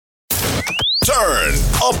Turn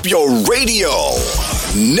up your radio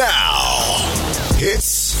now.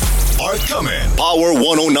 Hits are coming. Power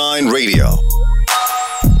 109 Radio.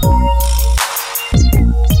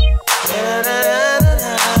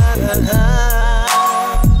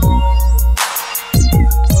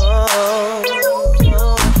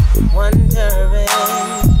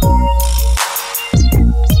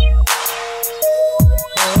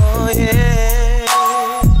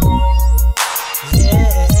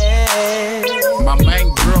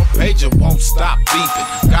 Won't stop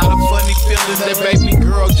beeping. Got a funny feeling that baby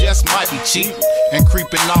girl just might be cheating and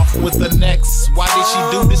creeping off with the next. Why did she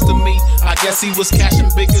do this to me? I guess he was cashing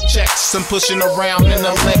bigger checks and pushing around in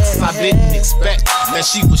a Lexus. I didn't expect that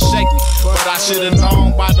she would shake me, but I should have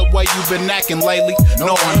known by the way you've been acting lately.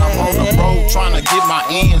 Knowing I'm on the road trying to get my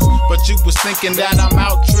ends, but you was thinking that I'm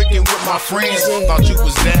out tricking with my friends. Thought you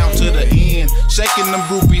was down to the end, shaking them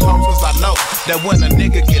groupie hoes, cause I know that when a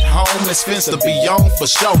nigga get home, it's fins to be on for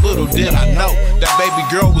sure. Little did I know that baby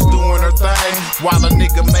girl was doing her thing while a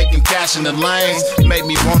nigga making cash in the lanes. Made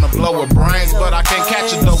me wanna blow her brains, but I can't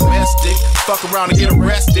catch a domestic. Fuck around and get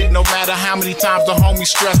arrested. No matter how many times the homie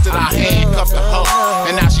stressed it, I handcuffed the hoe,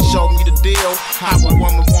 and now she showed me the deal. How a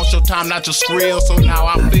woman wants your time, not your skrill. So now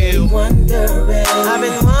I feel I've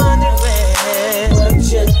been wondering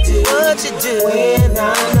what you do when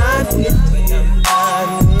I'm not with you.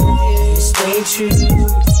 You stay true.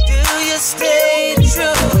 Do you stay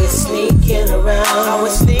true? We're sneaking around. We're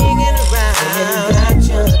sneaking around. And got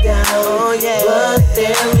you down. Oh yeah. But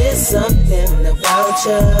there is something about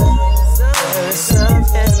you. There's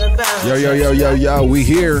something about you. Yo, we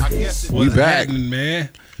here. We back. Man.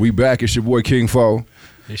 We back. It's your boy King Foe.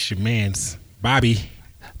 It's your man's Bobby.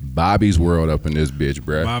 Bobby's World up in this bitch,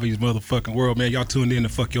 bruh. Bobby's motherfucking world, man. Y'all tuned in to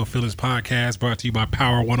Fuck Your Feelings podcast, brought to you by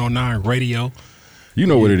Power 109 Radio. You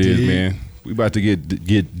know what it is, man. We about to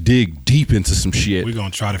dig deep into some shit. We're gonna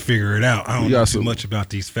try to figure it out. I don't know too much about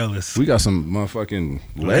these fellas. We got some motherfucking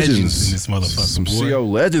legends in this motherfucker. Some boy. CO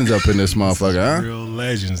legends up in this motherfucker, huh? Real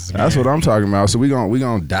legends, man. That's what I'm talking about. So we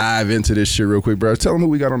gonna dive into this shit real quick, bro. Tell them who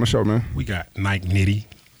we got on the show, man. We got Nike Nitty,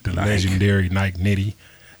 the legendary Nike Nitty,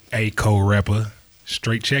 a co-rapper,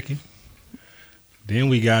 straight checking. Then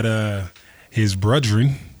we got his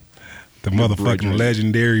brethren, the motherfucking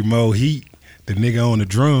legendary Mo Heat, the nigga on the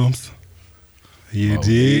drums. You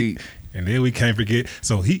dig? And then we can't forget.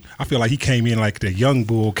 So I feel like he came in like the young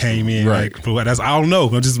bull came in. Right. Like, that's, I don't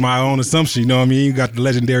know. It's just my own assumption. You know what I mean? You got the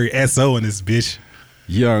legendary SO in this bitch.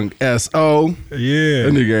 Young S.O. Yeah.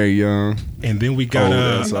 That nigga ain't young. And then we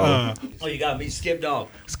got you got me, Skip Dog.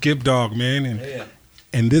 Skip Dog, man. And, yeah.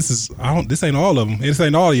 And this ain't all of them. This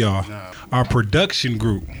ain't all of y'all. Nah. Our production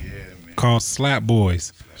group called Slap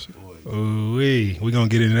Boys. Ooh-wee. We're going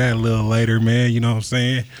to get into that a little later, man. You know what I'm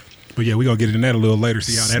saying? But yeah, we're going to get into that a little later,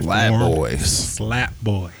 see how that formed. Slap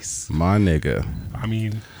Boys. My nigga. I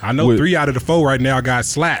mean, I know 3 out of the 4 right now got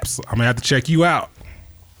slaps. I'm going to have to check you out.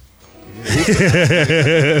 Like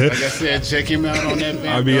I said, check him out on that.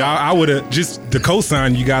 I mean, I would have, just the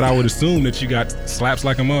cosign you got, I would assume that you got slaps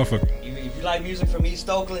like a motherfucker. If you like music from East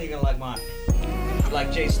Oakland, you're going to like mine. You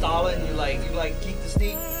like Jay Stalin, you like Keek the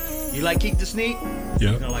Sneak. You like Keek the Sneak?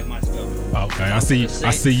 Yeah. You're gonna like my stuff. Okay, I see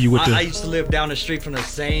you with the. I used to live down the street from the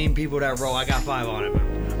same people that roll. I got 5 on it,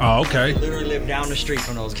 man. Oh, okay. I literally live down the street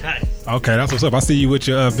from those guys. Okay, that's what's up. I see you with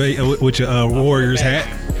your Warriors hat.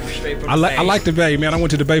 I like the Bay, man. I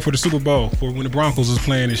went to the Bay for the Super Bowl for when the Broncos was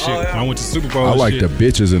playing and shit. Oh, yeah. I went to Super Bowl. I like the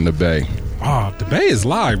bitches in the Bay. Oh, the Bay is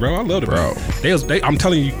live, bro. I love the Bay. I'm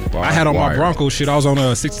telling you, I had on my Broncos shit. I was on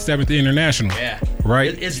 67th International. Yeah.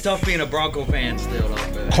 Right? It's tough being a Bronco fan still, though.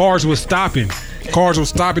 Man. Cars was stopping. Cars were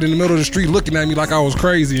stopping in the middle of the street looking at me like I was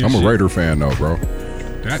crazy. I'm a Raider fan, though, bro.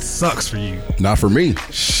 That sucks for you. Not for me.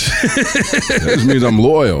 That just means I'm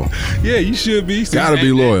loyal. Yeah, you should be. Gotta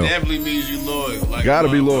be loyal. That definitely means you loyal. Like, gotta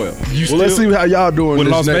be loyal. Well, let's see how y'all doing with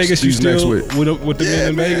this Las next, Vegas. You still next week. with the men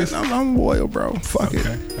in Vegas? I'm loyal, bro. Fuck it.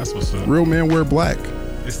 That's what's up. Real men wear black.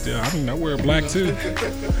 It's still, I wear black too.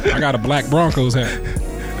 I got a black Broncos hat.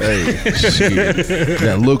 Hey, shit.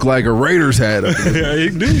 That look like a Raiders hat.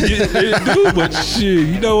 It do, but shit,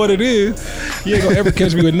 you know what it is. You ain't gonna ever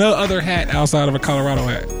catch me with no other hat outside of a Colorado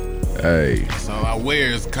hat. Hey. So I wear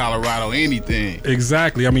is Colorado anything.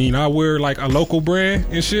 Exactly. I mean, I wear like a local brand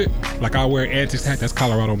and shit. Like I wear Antics hat that's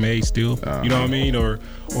Colorado made still. You know what I mean? Or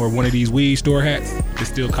one of these weed store hats. It's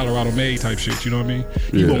still Colorado made type shit. You know what I mean?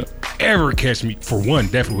 You won't ever catch me, for one,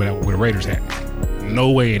 definitely with a Raiders hat.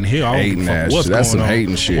 no way in hell. I don't Hating give a fuck ass what's shit. That's going some on,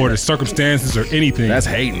 hating shit. or the circumstances or anything. That's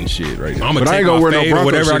hating shit right there. I'ma But I take ain't gonna my wear no fade or Bronco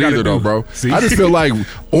whatever I shit gotta either, though, do. bro. See? I just feel like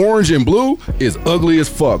orange and blue is ugly as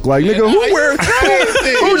fuck. Like, nigga,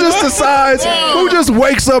 who just decides, who just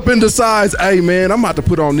wakes up and decides, hey, man, I'm about to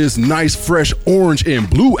put on this nice, fresh orange and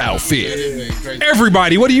blue outfit.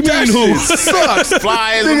 Everybody, what do you mean? That Who? shit sucks.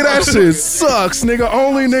 Nigga, that shit sucks, nigga.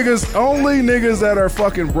 Only niggas that are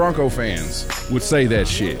fucking Bronco fans would say that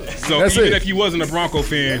shit. So That's even it. if you wasn't a Bronco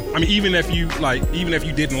fan, I mean, even if you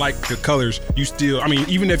didn't like the colors, you still, I mean,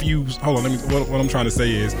 even if you, hold on, what I'm trying to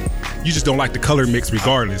say is, you just don't like the color mix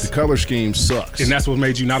regardless. The color scheme sucks. And that's what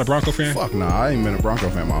made you not a Bronco fan? Fuck nah, I ain't been a Bronco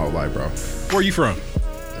fan my whole life, bro. Where are you from?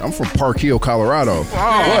 I'm from Park Hill, Colorado.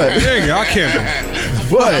 Dang, I can't.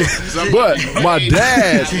 But my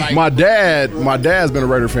dad's been a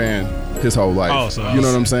Raider fan his whole life. Oh, so you know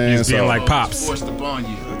what I'm saying? He's being like pops. Forced upon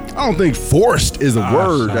you. I don't think forced is a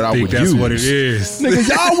word that I think would that's use. what it is. Nigga,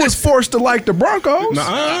 y'all was forced to like the Broncos.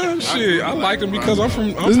 Nah, shit, I like them because I'm from.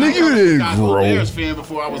 This nigga, you didn't I was a grow. Bears fan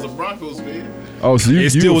before I was a Broncos fan. Oh, so you It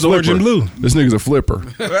still a was orange and flipper. blue. This nigga's a flipper.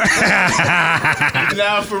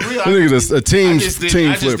 Nah, for real. This nigga's a team I just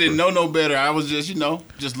flipper. didn't know no better. I was just,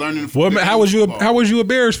 just learning. Well, how was you a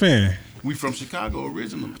Bears fan? We from Chicago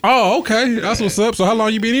originally. Oh, okay, that's what's up. So how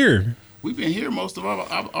long you been here? We've been here most of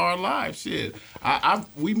our lives. Shit,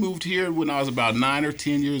 we moved here when I was about 9 or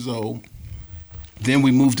 10 years old. Then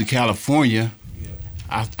we moved to California.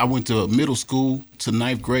 I went to middle school to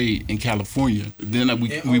 9th grade in California. Then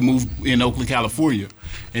we moved in Oakland, California,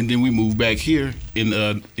 and then we moved back here in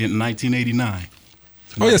 1989.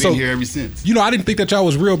 Oh yeah, I've been so here ever since. I didn't think that y'all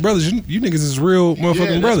was real brothers. You niggas is real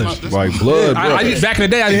motherfucking brothers. Like blood brothers. Back in the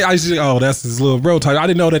day, I used to, oh, that's his little bro type. I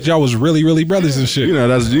didn't know that y'all was really, really brothers and shit. You know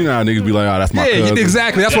how niggas be like, oh, that's my Yeah, cousin.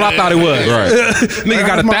 exactly. That's what I thought it was. Right. Nigga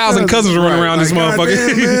got That's my 1,000 cousins running around this Like, motherfucker.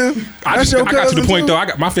 goddamn, man. I That's your got to the cousin, point too?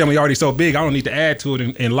 though. My family already so big. I don't need to add to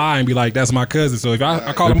it and lie and be like, that's my cousin. So if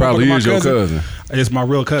I call It him probably my is your cousin. it's my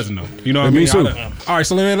real cousin though. You know what I Me mean? too. All right,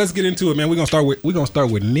 so man, let's get into it, man. We're gonna start with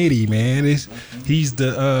Nitty, man. He's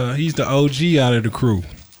the OG out of the crew.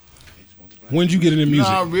 When'd you get into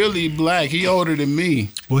music? Not really Black. He older than me.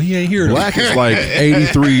 Well, he ain't here. Though. Black is like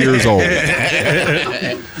 83 years old.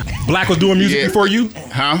 Black was doing music Yeah. before you.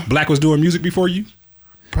 Huh? Black was doing music before you.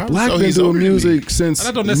 Probably Black so. been He's doing older than me. music since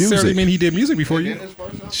That don't necessarily music. mean he did music before you.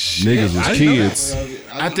 Niggas was kids.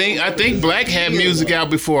 I think Black had music out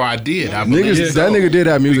before I did. I believe. Niggas, that nigga did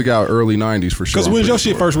have music out early 90s for sure. Because when's your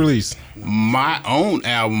shit first released? My own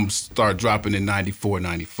album started dropping in 94,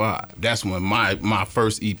 95. That's when my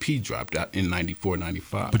first EP dropped out in 94,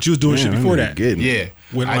 95. But you was doing shit before that. Yeah,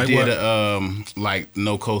 With, I like, did what? like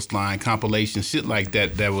No Coastline compilation, shit like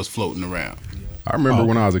that was floating around. I remember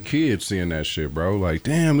when I was a kid seeing that shit, bro. Like,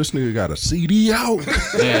 damn, this nigga got a CD out.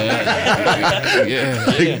 Yeah,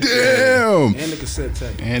 Like, damn. And the cassette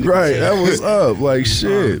tape. and Right, that was up. Like,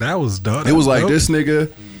 shit. That was done. It was like this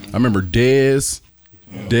nigga. I remember Dez.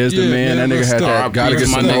 Dez the Yeah, man. man, That nigga let's had that. start. Gotta get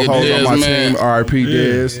My some no nigga hoes on my Dez, man. team. R.I.P.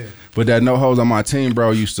 Dez. But that no hoes on my team,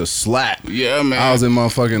 bro, used to slap. Yeah, man. I was in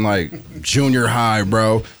motherfucking like junior high,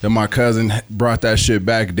 bro. Then my cousin brought that shit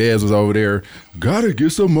back. Dez was over there. Gotta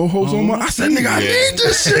get some more hoes on my. I said, nigga, I need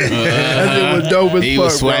this shit. That shit was dope as He fuck,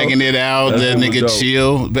 was swagging bro. it out. That That shit was nigga dope.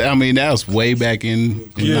 chill. But I mean, that was way back in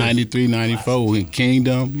 93, 94 in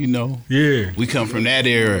Kingdom, Yeah. We come from that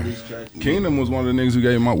era. Kingdom was one of the niggas who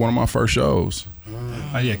gave one of my first shows.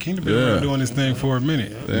 Oh yeah, Kingdom been Yeah. around doing this thing for a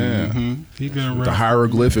minute. Yeah. He been around. The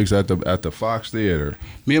hieroglyphics at the Fox Theater.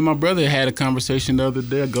 Me and my brother had a conversation the other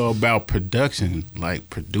day ago about production, like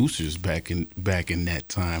producers back in that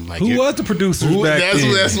time. Like Who was the producers back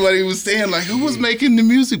then? That's what he was saying. Like, who was making the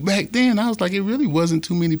music back then? I was like, it really wasn't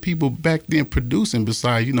too many people back then producing.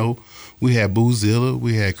 Besides, we had Boozilla,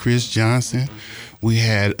 we had Chris Johnson, we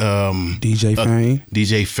had DJ Fame.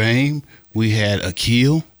 DJ Fame, we had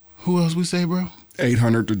Akil. Who else we say, bro?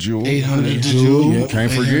 800 to Jewel. 800 to Jewel. Yep.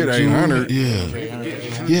 Can't forget 800.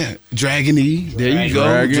 Yeah. Dragon E. There you go.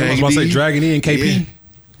 Dragon. I was about to say Dragon E and KP. Yeah.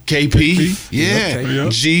 KP. Yeah. Yeah.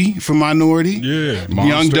 G from Minority. Yeah. Young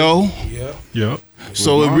Monster. Doe. Yep.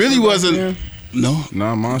 So it Monster really back wasn't. then? No.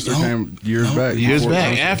 Nah, Monster came years back. Years before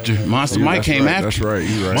back Monster. after. Monster Yeah, Mike that's came right, after. That's right.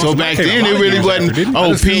 You right. So Monster back Mike came then a it lot really years wasn't. after, didn't he? Oh, I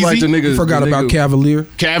just feel like the Peasy. niggas. Forgot the about niggas- Cavalier.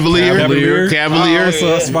 Cavalier. Cavalier. Cavalier. Oh,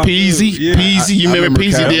 so it's my Peasy. dude. Yeah. Peasy. You I remember remember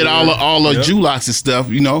Peasy did Cavalier. all the Julax and stuff,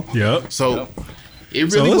 Yep. So it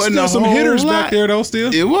So really there's wasn't still a some whole hitters lot. back there though.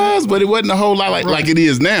 Still. It was, but it wasn't a whole lot like it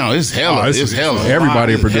is now. It's hella. Oh, it's it's- hella.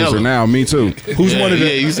 Everybody a It's producer hella. now. Me too. Who's Yeah, one of the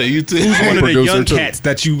yeah, you say you too. Who's one of the Producer, young too. cats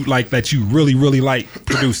that you like that you really like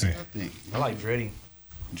producing? I like Dreddy.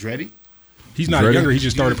 Dreddy? He's not Dreddy? younger. He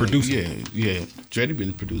just started producing. Yeah. Dreddy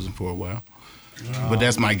been producing for a while. But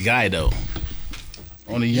that's my guy though.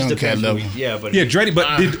 On the young cat Depends level. Yeah, but Yeah, Dreddy.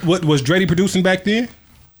 But what was Dreddy producing back then?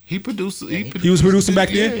 He produced. He was producing back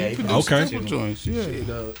then? Yeah, he produced Okay. a couple joints. Yeah.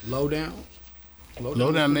 The Lowdown.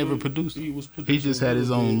 Lowdown never produced. He just had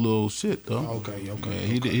his own little shit though. Okay.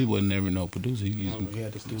 Yeah, he wasn't never no producer. He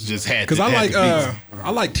just had. Because I like the beats. I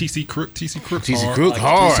like TC Crook. TC Crook. TC Crook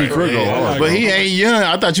hard. TC Crook go hard. But he ain't young.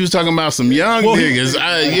 I thought you was talking about some young niggas.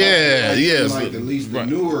 Yeah. Like at least the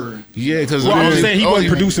newer. Yeah, because Well, I'm saying he wasn't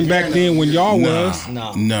producing back then when y'all was.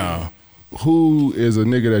 No. Who is a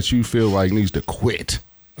nigga that you feel like needs to quit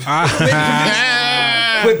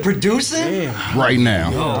Quit producing? right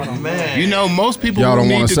now? Oh man. You know, most people Y'all who don't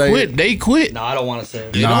need wanna to say quit, it? they quit. No, I don't want to say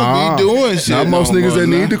it. They don't be doing shit. Not most no niggas more, that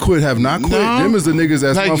nah. need to quit have not quit. No. Them is the niggas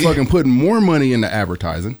that's Like- motherfucking putting more money into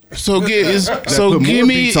advertising. So That so put give more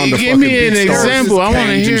me beats on the give me fucking an Beat Stars example. I want to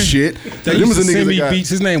page hear and shit. They Them used is to the niggas send that me got- beats.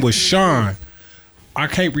 His name was Sean. I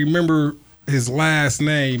can't remember his last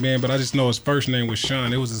name, man, but I just know his first name was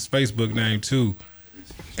Sean. It was his Facebook name too.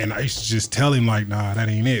 And I used to just tell him like, nah, that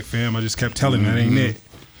ain't it, fam. I just kept telling him that ain't it.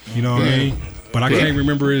 You know what I mean? But I can't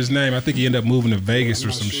remember his name. I think he ended up moving to Vegas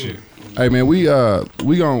or some shit. Hey man, we gonna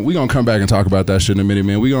come back and talk about that shit in a minute,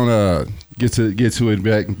 man. We gonna get to it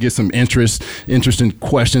back, get some interesting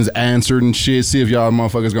questions answered and shit. See if y'all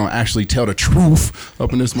motherfuckers gonna actually tell the truth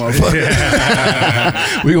up in this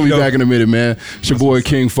motherfucker. We gonna be back in a minute, man. It's your boy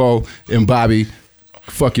King Fo and Bobby.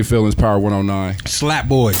 Fuck your feelings, Power 109. Slap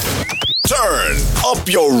boy. Turn up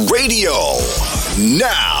your radio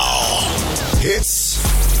now. Hits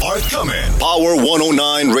are coming. Power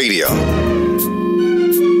 109 Radio.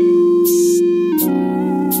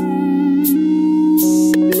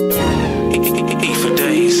 E for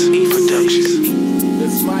days. E Productions.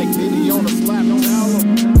 This Mike Diddy on the slap on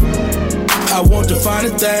I want to find a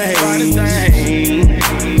thing.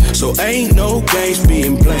 So ain't no games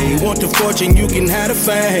being played. Want the fortune, you can have the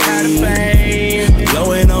fame.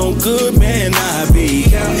 Blowing on good, man, I be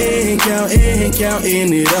counting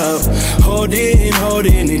it up.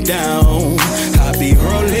 Holding it down. I be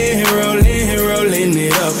rolling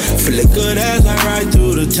it up. Feeling good as I ride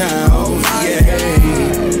through the town.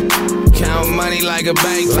 Yeah. Count money like a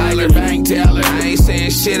bank teller. I ain't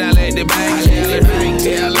saying shit, I let the bank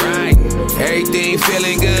teller. Right. Everything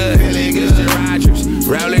feeling good. Mr. Rogers.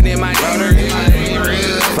 Rolling in my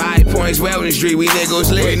neighborhood. 5 points, Weldon Street, we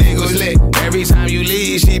niggas lit. Every time you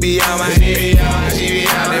leave, she be on my head.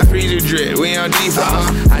 That freezer drip, we on default.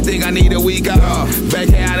 I think I need a week off. Back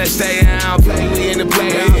here, I stay down. Play, we in the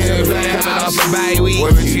playoffs. Coming off a bye week.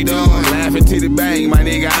 What you doing? Laughing to the bank, my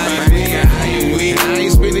nigga. I ain't weak. I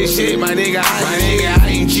ain't spending shit, my nigga. I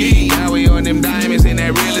ain't G. Now we on them diamonds in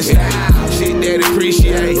that real estate. Shit that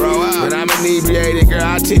appreciate. But I'm inebriated, girl.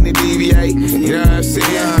 I tend to deviate. You know what I'm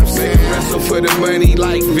saying? Wrestle for the money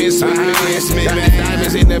like Vince McMahon. Got the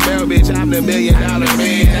diamonds in the belt, bitch. I'm the $1 million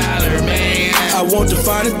man. I want to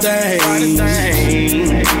find a thing.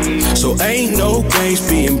 So ain't no games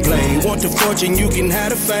being played. Want the fortune, you can have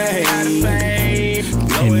the fame.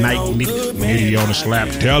 And Night Nitty on the slap.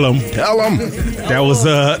 Tell him. That was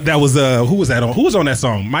who was that on? Who was on that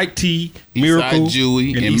song? Mike T, Miracle,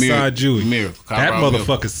 Jewy, and Eastside Jewy. Miracle. That Colorado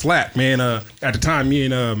motherfucker slapped, man. At the time,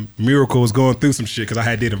 me and Miracle was going through some shit because I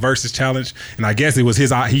had did a versus challenge, and I guess it was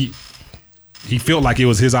his. He felt like it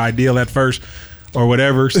was his ideal at first. Or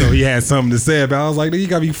whatever, so he had something to say about it. I was like, you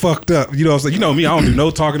gotta be fucked up. You know what I'm saying? You know me, I don't do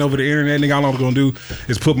no talking over the internet, nigga. All I'm gonna do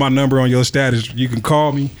is put my number on your status. You can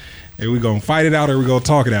call me and we gonna fight it out or we gonna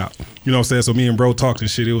talk it out. You know what I'm saying? So me and bro talked and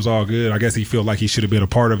shit, it was all good. I guess he felt like he should have been a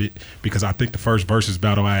part of it because I think the first versus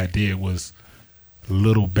battle I did was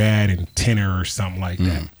Little Bad and Tenor or something like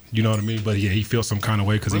that. You know what I mean? But yeah, he felt some kind of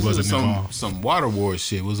way because he wasn't involved. Some Water War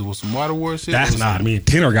shit. Was it some Water War shit? That's not. I mean,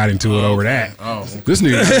 Tenor got into it over that. Oh. This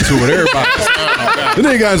nigga got into it with everybody. This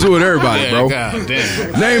nigga got into it with everybody, bro. God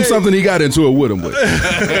damn. Name something he got into it with him with.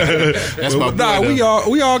 That's my boy. Nah,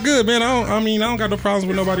 we all good, man. I don't got no problems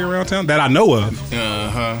with nobody around town that I know of.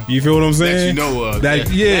 You feel what I'm saying? That you know of. Yeah.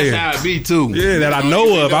 That's how it be too. Yeah, that I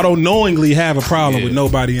know of. I don't knowingly have a problem with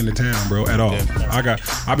nobody in the town, bro, at all.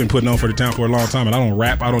 I've been putting on for the town for a long time, and I don't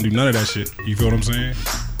rap. I don't do none of that shit. You feel what I'm saying?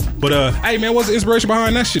 But hey, man, what's the inspiration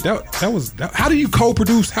behind that shit? How do you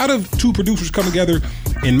co-produce? How do two producers come together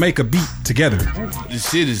and make a beat together? This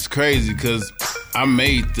shit is crazy because I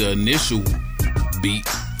made the initial beat.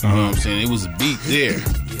 You know what I'm saying? It was a beat there.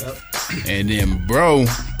 And then, bro,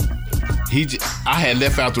 I had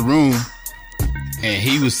left out the room, and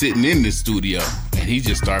he was sitting in the studio, and he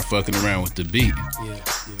just started fucking around with the beat.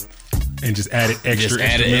 And just added extra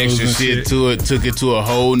shit to it, took it to a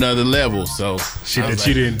whole nother level. So shit that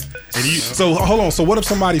you didn't. And so hold on. So what if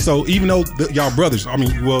somebody? So even though y'all brothers, I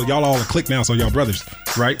mean, well, y'all all a clique now, so y'all brothers,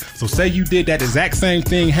 right? So say you did that exact same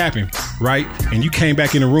thing happen, right? And you came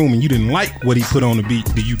back in the room and you didn't like what he put on the beat.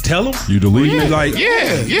 Do you tell him? You delete it? Like,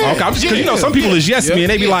 yeah. Okay, I'm just because you know some people is yes me and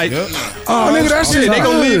they be like, oh nigga, that shit. They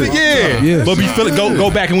gonna leave it, yeah. But be feeling go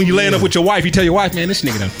back and when you laying up with your wife, you tell your wife, man, this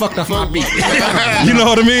nigga done fucked up my beat. You know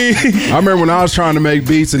what I mean? I remember when I was trying to make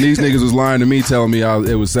beats and these niggas was lying to me, telling me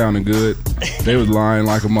it was sounding good. They was lying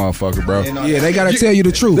like a motherfucker, bro. Yeah, they gotta tell you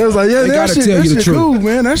the truth. They was like, yeah, they gotta tell you the truth. Cool,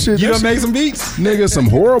 man. That shit. You done make some beats, nigga. Some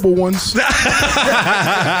horrible ones. Hey,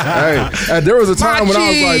 there was a time when I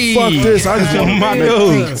was like, fuck this. I just want to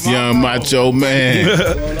make beats. Young macho man.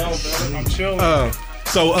 I'm chilling.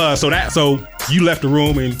 So you left the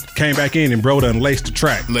room and came back in and bro done laced the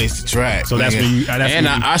track. So that's when you.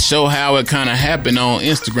 I show how it kind of happened on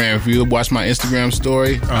Instagram. If you watch my Instagram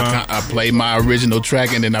story, I play my original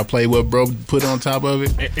track and then I play what bro put on top of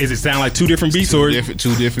it. Is it sound like two different beats two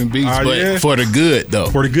different beats, but for the good though.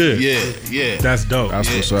 For the good, yeah. That's dope.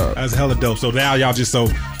 That's what's up. That's hella dope. So now y'all just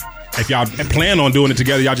if y'all plan on doing it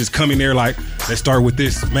together, y'all just come in there like, let's start with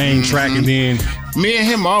this main track and then. Me and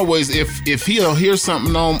him always, if he'll hear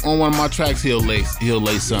something on one of my tracks, he'll lay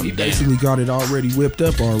something down. Basically got it already whipped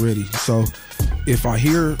up already. So if I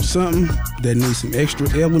hear something that needs some extra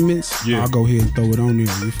elements, I'll go ahead and throw it on there.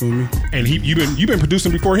 You feel me? And you've been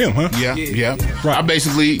producing before him, huh? Yeah. Right. I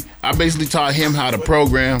basically taught him how to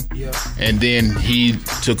program, and then he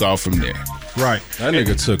took off from there. Right. That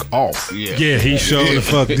nigga took off. Yeah, he sure the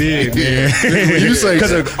fuck did, man. When you say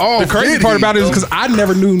took off, the crazy part about it is because I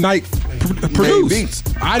never knew Nike produced beats.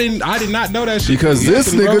 I did not know that shit. Because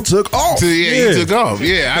this nigga took off. He took off.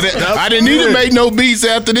 Yeah, I didn't need to make no beats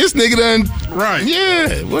after this nigga done. Right.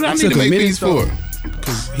 Yeah, what I need to make beats for?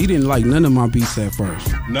 Because he didn't like none of my beats at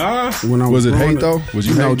first. Nah. When I was it hate though? Was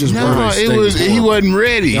you just he wasn't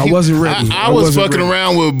ready. I wasn't ready. I was fucking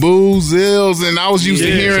around with Boo, Zills, and I was used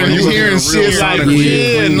to hearing shit like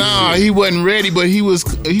he wasn't ready, but he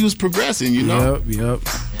was progressing, you know. Yep.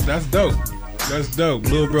 That's dope.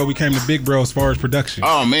 Little bro became the big bro as far as production.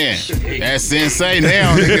 Oh man, that's sensei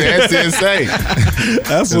now, nigga. That's sensei.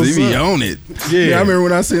 That's what's he be up. on it. Yeah, I remember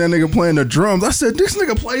when I seen that nigga playing the drums. I said, "This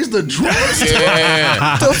nigga plays the drums."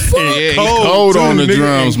 Yeah, the fuck? Yeah, he cold on the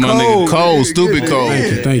drums, my nigga. Cold, stupid cold.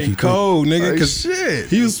 Thank you. Cold, nigga. Cause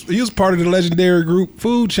he was part of the legendary group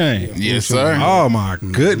Food Chain. Yes, sir. Oh my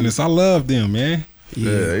goodness, I love them, man.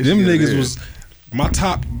 Yeah, them niggas was my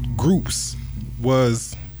top groups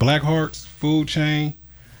was Black Hearts, Food Chain,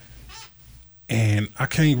 and I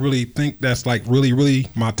can't really think that's like really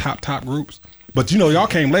my top groups. But you know, y'all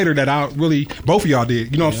came later that both of y'all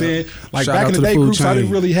did. You know what I'm saying? Like Shout back in the day, groups, I didn't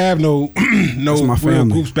really have no real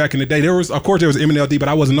groups back in the day. There was MNLD, but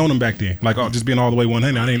I wasn't on them back then. Like just being all the way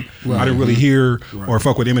 100, I didn't really hear or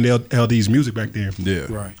fuck with MNLD's music back then. Yeah,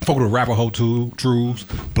 right. Fuck with Rapper Trues,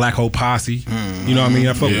 Black Hole Posse. You know what I mean?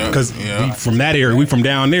 I fuck because we from that area, we from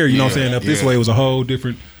down there. You know what I'm saying? Up this way, it was a whole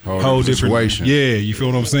different situation. Yeah, you feel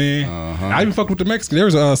what I'm saying? I even fucked with the Mexican. There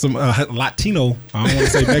was some Latino. I don't want to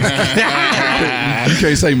say Mexican. You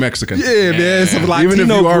can't say Mexican. Yeah, man. Some Latino even if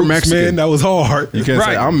you are groups, Mexican, man, that was hard. You can't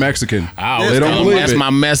say I'm Mexican. They don't believe that's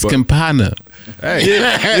my Mexican partner. Hey,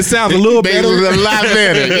 it sounds a little better. A lot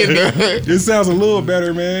better. You know? It sounds a little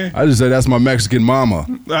better, man. I just said that's my Mexican mama.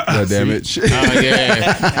 God damn it.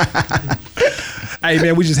 Yeah. Hey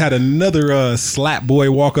man, we just had another slap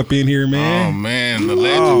boy walk up in here, man. Oh man, the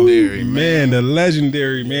legendary man, the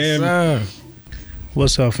legendary man.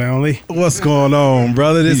 What's up, family? What's going on,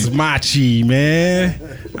 brother? This is Machi, man.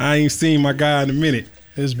 I ain't seen my guy in a minute.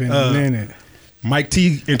 It's been a minute. Mike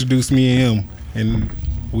T introduced me and him, and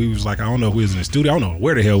we was like, I don't know if we was in the studio. I don't know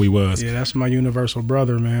where the hell we was. Yeah, that's my universal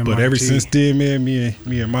brother, man. But Mike ever T. since then, man, me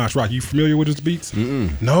and Mosh Rock, you familiar with his beats?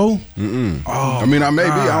 No? Oh, I mean, I may be.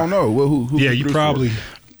 I don't know. Who yeah, you probably.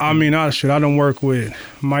 I mean, I don't work with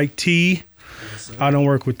Mike T. I don't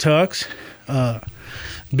work with Tux.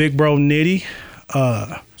 Big Bro Nitty.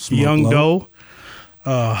 Young Doe.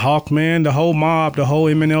 Hawkman, the whole mob, the whole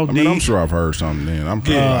MNLD. I mean, I'm sure I've heard something then. I'm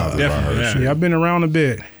pretty definitely. Yeah, I've been around a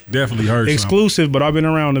bit. Definitely heard exclusive, but I've been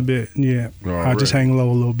around a bit. Yeah, I just hang low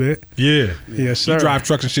a little bit. Yeah, yes, sir. You drive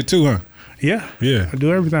trucks and shit too, huh? Yeah, I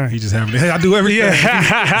do everything. He just having. I do everything.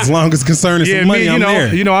 Yeah, as long as concerning some money, I'm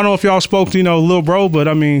there. You know, I don't know if y'all spoke to Lil Bro, but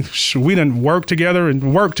I mean, we done work together,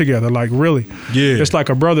 like really. Yeah, it's like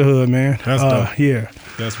a brotherhood, man. That's dope. Yeah,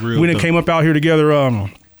 that's real. We done came up out here together.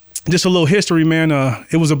 Just a little history, man.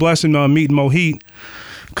 It was a blessing meeting Mohit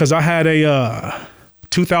because I had a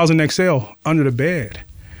 2000 XL under the bed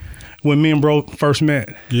when me and Bro first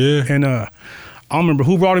met. Yeah. And I don't remember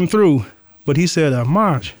who brought him through, but he said,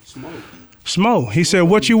 Maj, Smo. He said,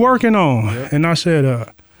 what you working on? And I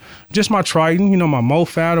said, just my Triton, my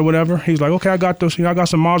MoFat or whatever. He's like, okay, I got those. I got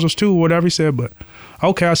some Mazdas too, whatever. He said, but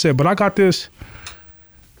okay. I said, but I got this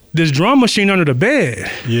drum machine under the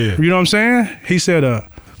bed. Yeah. You know what I'm saying? He said,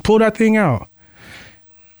 pull that thing out.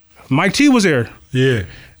 Mike T was there. Yeah.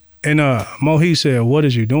 And Mohi said, what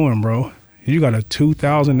is you doing, bro? You got a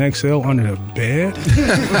 2000 XL under the bed?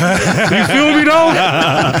 You feel me, though?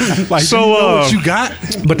 Like, so, you know what you got?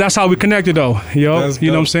 But that's how we connected, though. Yo, you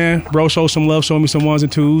know what I'm saying? Bro showed some love, showed me some ones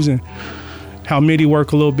and twos, and how MIDI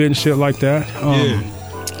work a little bit and shit like that.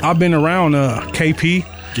 I've been around KP.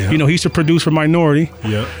 Yeah. He used to produce for Minority.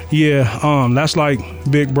 Yeah. Yeah. That's like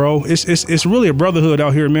big bro. It's really a brotherhood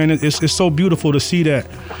out here, man. It's so beautiful to see that.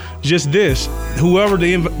 Just this, whoever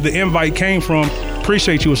the invite came from,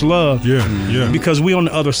 appreciate you. It's love. Yeah. Because we on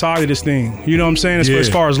the other side of this thing. You know what I'm saying? As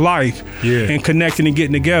far as life and connecting and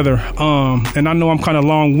getting together. And I know I'm kind of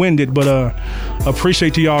long-winded, but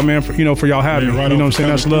appreciate to y'all, man, for y'all having me. Right, you know what I'm saying?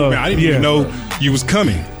 That's love. Man, I didn't even know you was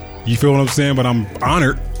coming. You feel what I'm saying? But I'm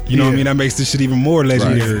honored. You know what I mean? That makes this shit even more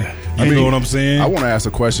legendary. Right. You know what I'm saying? I want to ask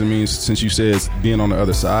a question. Since you said being on the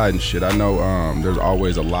other side and shit, I know there's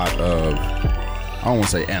always a lot of, I don't want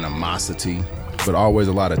to say animosity, but always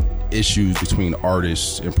a lot of issues between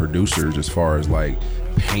artists and producers as far as like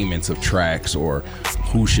payments of tracks or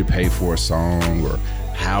who should pay for a song or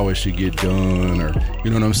how it should get done, or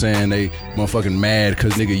you know what I'm saying? They motherfucking mad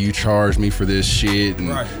because nigga you charged me for this shit, and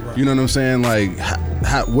right. You know what I'm saying? Like,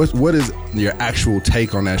 what is your actual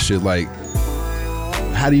take on that shit? Like,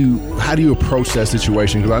 how do you approach that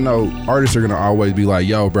situation? Because I know artists are gonna always be like,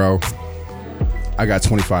 yo, bro, I got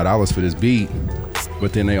 $25 for this beat,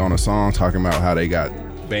 but then they on a song talking about how they got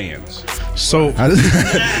bands. So if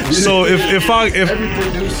every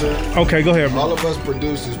producer, okay, go ahead, bro. All of us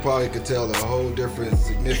producers probably could tell a whole different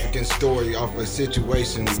significant story off a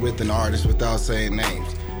situation with an artist without saying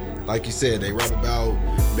names. Like you said, they rap about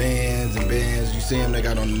bands and bands. You see them, they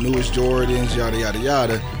got on the newest Jordans, yada yada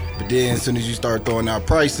yada. But then as soon as you start throwing out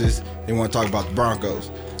prices, they want to talk about the Broncos.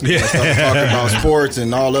 Yeah. They start talking about sports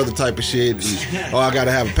and all other type of shit. And, I got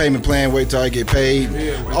to have a payment plan, wait till I get paid.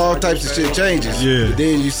 All types of shit changes. Yeah. But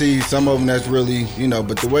then you see some of them that's really,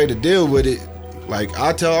 but the way to deal with it, like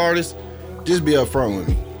I tell artists, just be upfront with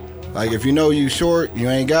me. Like if you know you short, you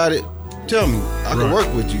ain't got it, tell me. I can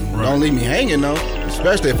work with you. Right. Don't leave me hanging though,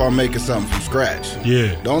 especially if I'm making something from scratch.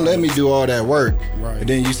 Yeah. Don't let me do all that work. Right. And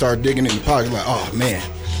then you start digging in your pocket like, oh man,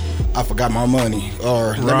 I forgot my money,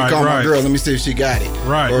 or let me call my girl, let me see if she got it,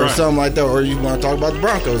 or something like that, or you want to talk about the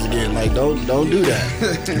Broncos again. Like, don't do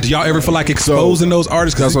that. Do y'all ever feel like exposing those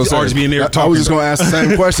artists? Because those artists being there talking. I was just gonna ask the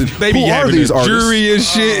same question. They be having these jury and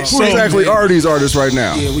shit. Who exactly are these artists right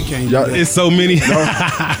now? Yeah, we can't. It's so many.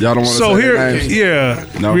 Y'all don't want to say their names? Yeah,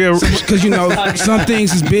 no, because some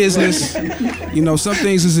things is business. Some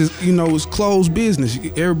things is it's closed business.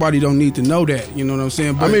 Everybody don't need to know that. You know what I'm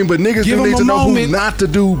saying? But niggas don't need to know who not to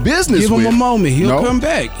do business. Give him a moment. He'll come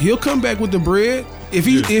back. He'll come back with the bread. If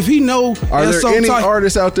he know. Are there any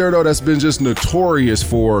artists out there though that's been just notorious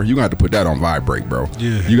for? You gonna have to put that on vibrate, bro.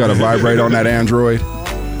 Yeah. You got to vibrate on that Android.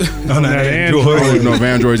 On that Android. I don't even know if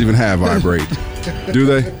Androids even have vibrate. Do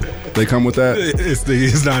they? They come with that.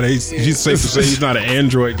 It's not. He's safe to say he's not an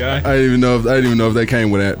Android guy. I didn't even know if they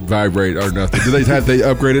came with that vibrate or nothing. Do they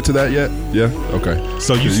upgraded to that yet? Yeah. Okay.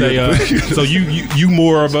 So you say so you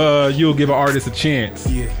more of you'll give an artist a chance.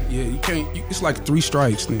 Yeah. You can't. It's like 3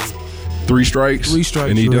 strikes, nigga. 3 strikes. 3 strikes.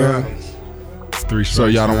 And he done. 3 strikes. So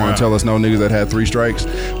y'all don't want to tell us no niggas that had 3 strikes.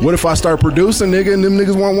 What if I start producing, nigga, and them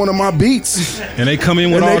niggas want one of my beats? And they come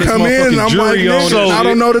in with all this motherfucking jury on it. I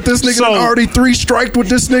don't know that this nigga already 3 striked with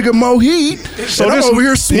this nigga Mohit. So I'm over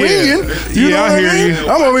here swinging. Yeah, I hear you.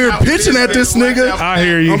 I'm over here pitching at this nigga. I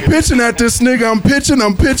hear you. I'm pitching at this nigga. I'm pitching.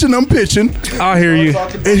 I hear you.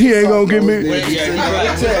 And he ain't gonna give me.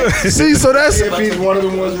 See, so that's if he's one of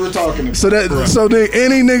the ones we're talking about. So then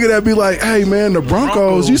any nigga that be like, hey man, the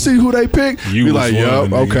Broncos, you see who they pick? Be like,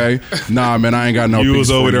 yup, okay. Nah, man, I ain't got no. You was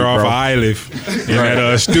over there off of Iliff in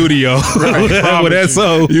that studio with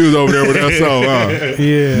SO. You was over there with SO, huh?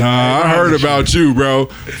 Yeah. Nah, I heard about you, bro.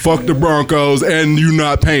 Fuck the Broncos, and you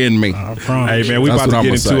not paying me. Hey, man, we about to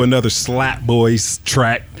get into another Slap Boys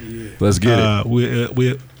track. Let's get it.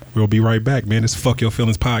 We'll be right back, man. It's Fuck Your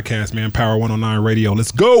Feelings podcast, man. Power 109 Radio.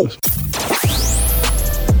 Let's go.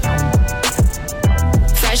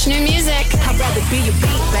 Fresh new music. I'd rather be your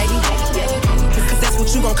beat, baby. Because that's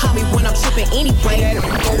what you gon' call me when I'm tripping anyway.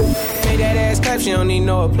 Make that ass clap, she don't need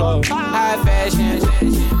no applause. High fashion.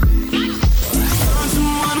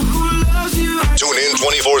 Tune in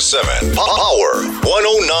 24/7. Power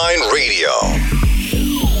 109 Radio.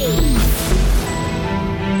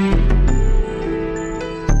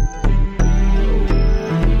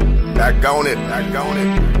 Back on it.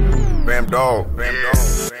 Bam dog.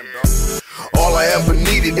 All I ever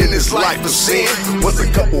needed in this life of sin was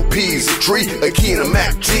a couple P's, a tree, a key, and a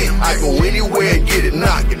Mac 10. I go anywhere and get it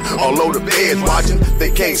knocking. All over the beds watching, they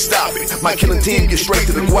can't stop it. My killing team get straight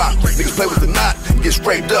to the guap. Niggas play with the knot, get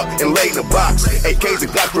scraped up and laid in a box. AKs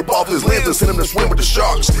and Glock rip off his limbs and send him to swim with the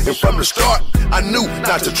sharks. And from the start, I knew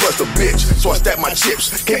not to trust a bitch, so I stacked my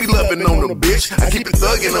chips. Can't be loving on the bitch, I keep it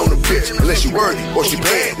thugging on the bitch. Unless you worthy or she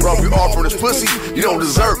paying. Bro, if you offering this pussy, you don't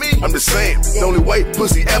deserve me. I'm just saying, the only way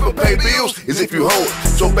pussy ever pay bills is if you hold it.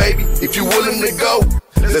 So baby, if you willing to go,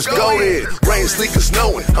 let's go then. Rain, sleet, and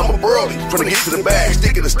snowing. I'm a burly, trying to get to the bag,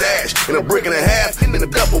 sticking a stash in a brick and a half in a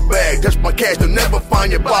duffel bag. Touch my cash, they'll never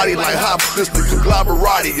find your body like hoppers, the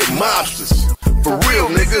conglomerati, your mobsters. For real,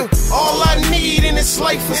 nigga. All I need in this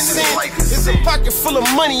life is sin. Is a pocket full of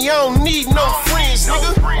money, I don't need no friends,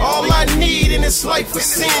 nigga. All I need in this life is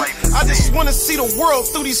sin. I just wanna see the world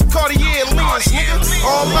through these Cartier lens, nigga.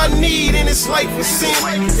 All I need in this life is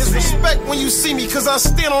sin. Is respect when you see me, cause I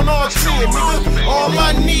stand on all 10, nigga. All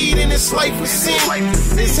I need in this life is sin.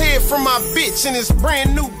 Is head from my bitch and this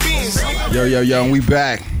brand new Benz, nigga. Yo, and we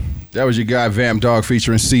back. That was your guy Vamp Dog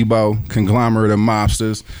featuring Sibo, Conglomerate of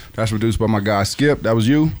Mobsters. That's produced by my guy Skip. That was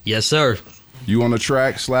you? Yes, sir. You on the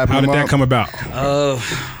track, slapping How him did that up? come about?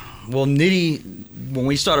 Well, Nitty, when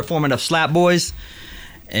we started forming up Slap Boys,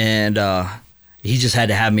 and he just had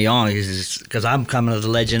to have me on because I'm coming as a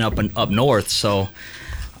legend up north. So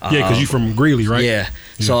Yeah, because you from Greeley, right? Yeah.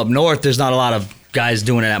 So up north, there's not a lot of guys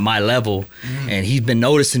doing it at my level, and he's been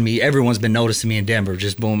noticing me. Everyone's been noticing me in Denver.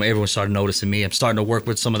 Just boom, everyone started noticing me. I'm starting to work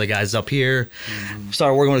with some of the guys up here.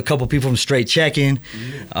 Started working with a couple people from Straight Checking.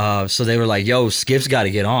 So they were like, "Yo, Skip's got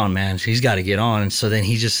to get on, man. He's got to get on." And so then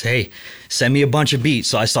he just, hey, send me a bunch of beats.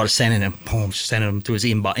 So I started sending him, boom, sending them through his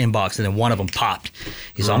inbox, and then one of them popped.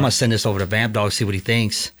 He's like, "I'm gonna send this over to Vamp Dog, see what he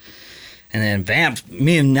thinks." And then Vamp,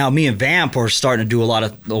 me and Vamp are starting to do a lot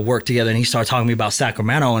of work together, and he started talking to me about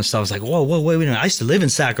Sacramento and stuff. I was like, whoa, wait a minute. I used to live in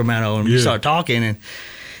Sacramento, and we started talking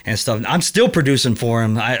and stuff. I'm still producing for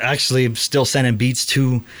him. I actually am still sending beats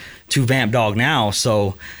to Vamp Dog now.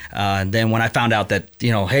 So then when I found out that,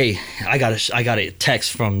 hey, I got a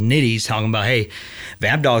text from Nitty's talking about, hey,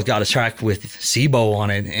 Vamp Dog's got a track with Sibo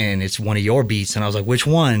on it, and it's one of your beats. And I was like, which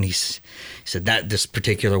one? He said this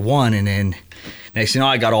particular one, and then next thing you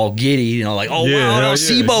know, I got all giddy, wow,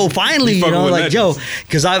 Sibo, finally, yo,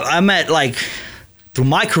 because I met, through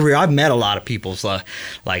my career, I've met a lot of people. So,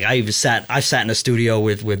 I sat in the studio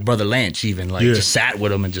with Brother Lynch, just sat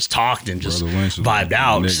with him and just talked and just vibed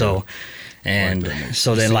out. So, and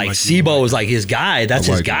so then Sibo was his guy. That's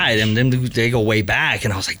his guy. Them they go way back.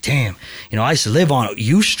 And I was like, damn, I used to live on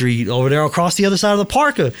U Street over there across the other side of the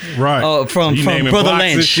park. Right. From Brother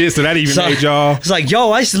Lynch. Shit, so that even made y'all. It's like, yo,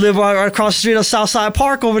 I used to live right across the street of Southside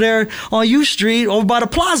Park over there on U Street over by the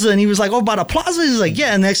plaza. And he was like, oh, by the plaza? He's like,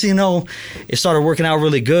 yeah. And next thing you know, it started working out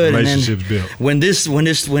really good. Relationships built. When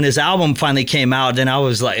this album finally came out, then I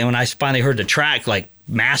was like, when I finally heard the track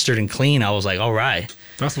mastered and clean, I was like, all right.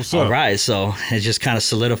 That's what's up. All right, so it just kind of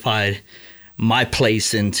solidified my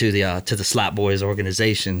place into the Slap Boys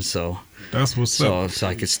organization. So that's what's up. So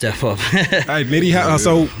I could step up. Hey, Nitty,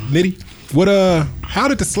 Nitty, what how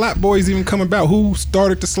did the Slap Boys even come about? Who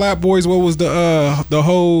started the Slap Boys? What was the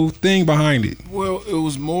whole thing behind it? Well, it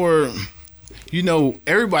was more,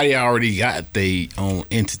 everybody already got their own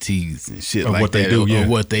entities and shit of like what that, they do, or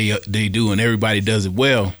what they do, and everybody does it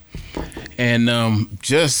well. And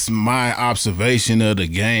just my observation of the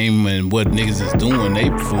game and what niggas is doing, they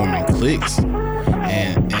performing clicks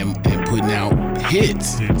and putting out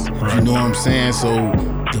hits. Right. You know what I'm saying? So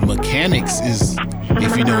the mechanics is,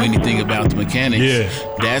 if you know anything about the mechanics,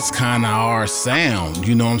 that's kind of our sound.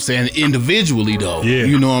 You know what I'm saying? Individually though. Yeah.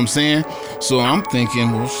 You know what I'm saying? So I'm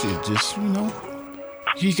thinking, well, shit, just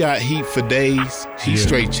he got Heat for Days. He's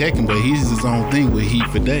Straight Checking, but he's his own thing with Heat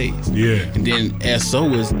for Days. Yeah. And then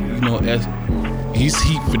SO is, he's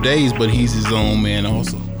Heat for Days, but he's his own man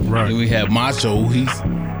also. Right. Then we have Macho. He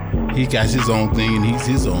got his own thing, and he's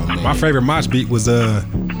his own man. My favorite Mach beat was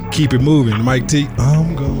Keep It Moving, Mike T.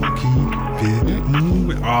 I'm gonna keep it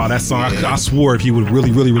moving. Oh, that song! I swore if he would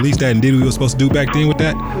really, really release that and did what he was supposed to do back then with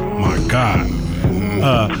that, my God.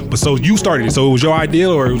 But so you started it. So it was your idea,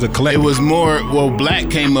 or it was a collective? It was more. Well, Black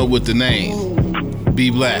came up with the name, B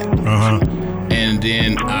Black. And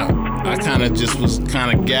then I kind of just was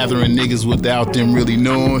kind of gathering niggas without them really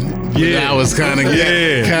knowing. Yeah, I was kind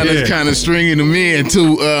of stringing them in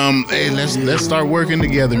too. Hey, let's start working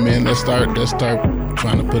together, man. Let's start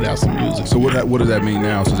trying to put out some music. So what does that mean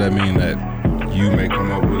now? So does that mean that you may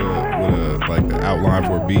come up with a like an outline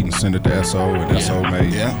for a beat and send it to SO, and SO may,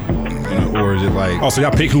 or is it like? Oh, so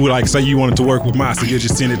y'all pick who, like, say you wanted to work with Mach, so you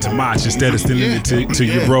just send it to Mach instead of sending it to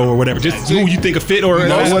your bro or whatever. Just who you think a fit or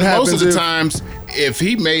most of the times, if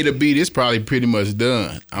he made a beat, it's probably pretty much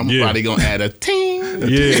done. I'm probably gonna add a ting. Well,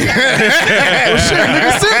 shit,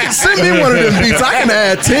 nigga, send me one of them beats. I can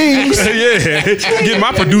add tings. Get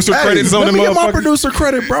my producer credits on them. Let me get my producer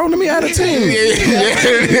credit, bro. Let me add a ting.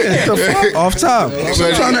 The fuck? Off top. I'm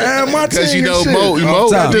trying to add my ting. Because you know, Mo, you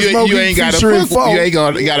ain't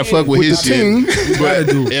gotta fuck with his shit. But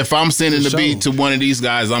if I'm sending the beat to one of these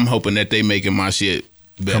guys, I'm hoping that they making my shit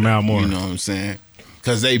better. Come out more. You know what I'm saying?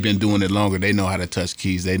 Because they've been doing it longer. They know how to touch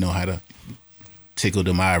keys. They know how to tickle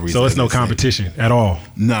them ivories. So it's no competition at all.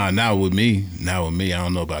 Nah, not with me. Not with me. I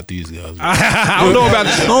don't know about these guys. I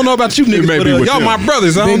don't know about you niggas, but y'all my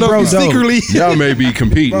brothers. I don't know if you secretly. Y'all may be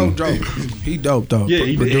competing. Bro, he dope though. Yeah,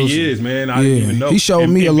 he is, man. I didn't even know. He showed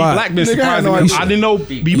me a lot. B-Black been surprising me. I didn't know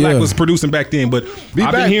B-Black was producing back then, but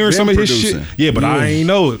I've been hearing some of his shit. Yeah, but I ain't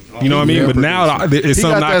know it. You know what I mean? But now it's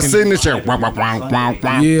something I can. He got that signature.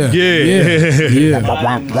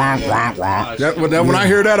 When I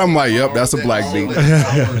hear that, I'm like, yep, that's a black beat.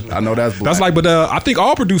 I know that's black. That's like, but I think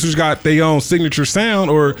all producers got their own signature sound,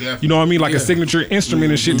 or you know what I mean, like a signature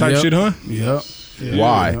instrument and shit type shit, huh? Yep.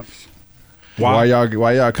 Why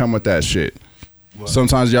y'all come with that shit?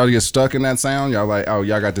 Sometimes y'all get stuck in that sound. Y'all like, oh,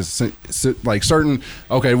 y'all got this like certain.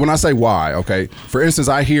 Okay, when I say why, okay, for instance,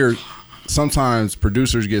 I hear sometimes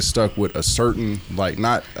producers get stuck with a certain, like,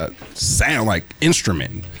 not a sound, like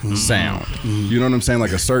instrument sound. You know what I'm saying?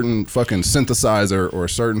 Like a certain fucking synthesizer or a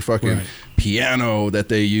certain fucking piano that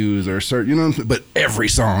they use or certain, you know what I'm saying? But every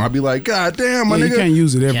song, I'd be like, God damn, my nigga. You can't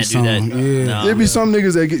use it every song. There'd be some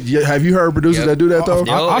niggas that get, have you heard producers that do that though?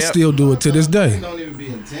 I still do it to this day. It don't even be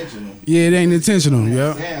intentional. Yeah, it ain't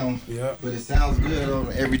intentional. But it sounds good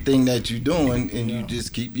on everything that you're doing, and you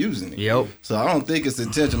just keep using it. So I don't think it's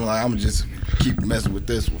intentional. Like, I'm just keep messing with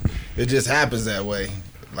this one. It just happens that way.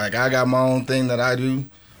 Like, I got my own thing that I do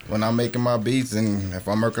when I'm making my beats, and if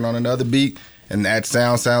I'm working on another beat and that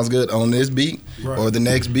sounds good on this beat or the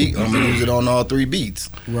next beat, I'm gonna use it on all three beats.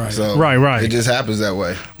 So right. It just happens that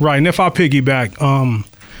way. Right, and if I piggyback,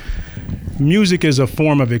 music is a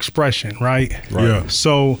form of expression, right? Yeah.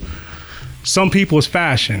 So some people's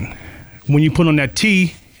fashion. When you put on that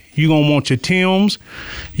T, you gonna want your Timbs,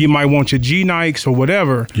 you might want your G Nikes or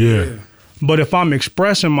whatever. Yeah. But if I'm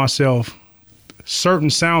expressing myself, certain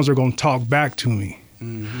sounds are gonna talk back to me.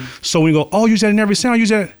 So when you go, oh, use that in every sound, use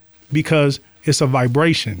that, because it's a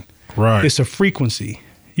vibration. Right. It's a frequency.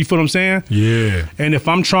 You feel what I'm saying? Yeah. And if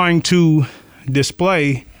I'm trying to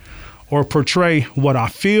display or portray what I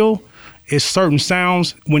feel, it's certain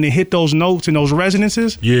sounds, when they hit those notes and those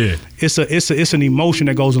resonances, it's an emotion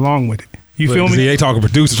that goes along with it. You feel me? He ain't talking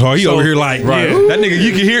producer talk. He over here like, that nigga,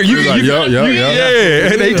 you can hear,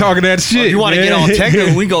 and they talking that shit. If you want to get on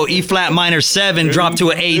technical, we go E flat minor 7, drop to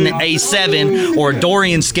an A7 or a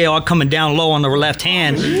Dorian scale. I'm coming down low on the left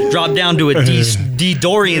hand, drop down to a D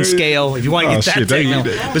Dorian scale. If you want to get that technical,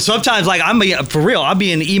 but sometimes, like, for real, I'll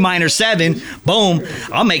be in E minor 7. Boom,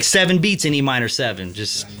 I'll make 7 beats in E minor 7.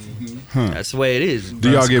 Just. That's the way it is.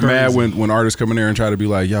 Do y'all get mad when artists come in there and try to be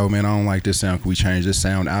like, yo, man, I don't like this sound. Can we change this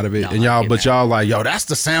sound out of it? And y'all like, yo, that's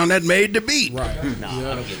the sound that made the beat.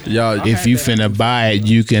 Y'all, if you finna buy it,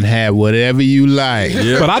 you can have whatever you like.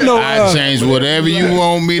 But I know I change whatever you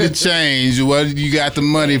want me to change. What you got the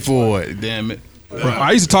money for it? Damn it.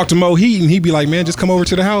 I used to talk to Mo Heat, and he'd be like, man, just come over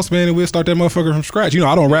to the house, man, and we'll start that motherfucker from scratch. You know,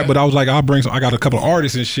 I don't rap, but I was like, I got a couple of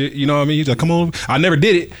artists and shit. You know what I mean? He's like, come on. I never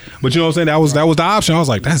did it, but you know what I'm saying? That was the option. I was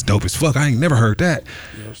like, that's dope as fuck. I ain't never heard that.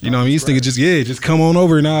 You know what I mean? These niggas just come on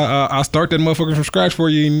over, and I'll start that motherfucker from scratch for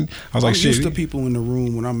you. And I was like, shit. I'm used to people in the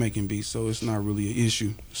room when I'm making beats, so it's not really an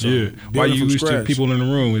issue. So why you used to people in the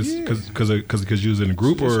room? Is because you was in a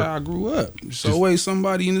group, or that's how I grew up. There's always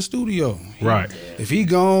somebody in the studio. Right. If he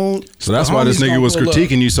gone, so that's why this nigga was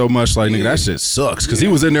critiquing you so much. Like, nigga, that shit sucks. Because he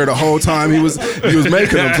was in there the whole time he was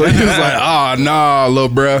making them. So he was like, nah, little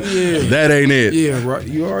bruh, that ain't it. Yeah, right.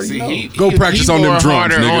 You already know. Go practice on them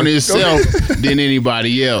drums, nigga. On himself than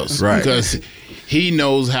anybody else, right? Because he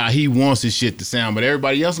knows how he wants his shit to sound, but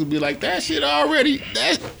everybody else will be like, that shit already.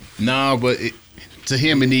 But to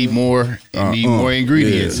him, it need more. It need more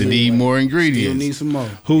ingredients. It need more ingredients. Still need some more.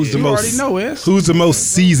 Who's the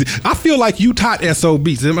most seasoned? I feel like you taught SO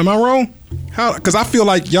beats. Am I wrong? How? Because I feel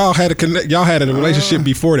like y'all had a relationship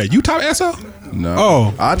before that. You taught SO? No.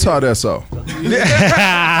 Oh, I taught SO.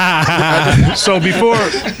 So before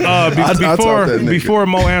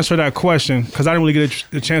Mo answered that question, because I didn't really get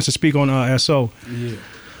a chance to speak on SO.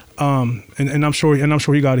 and I'm sure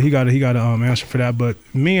he got an answer for that. But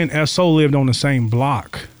me and SO lived on the same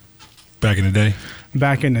block. Back in the day.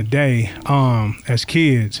 Back in the day, as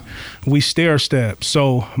kids, we stair step.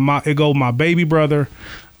 So it go my baby brother,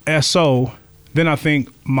 SO, then I think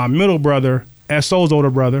my middle brother, SO's older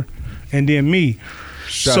brother, and then me.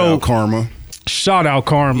 Shout out Karma. Shout out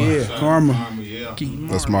Karma. Yeah, Karma.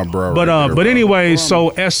 That's my bro. But anyway,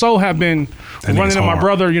 so SO have been running to my hard.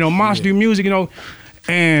 brother, Mosh do music,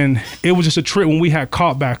 and it was just a trip when we had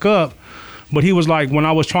caught back up. But he was like, when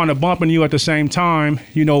I was trying to bump into you at the same time,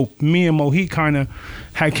 me and Mohit kind of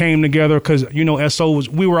had came together because, SO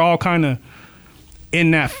we were all kind of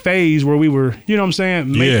in that phase where we were,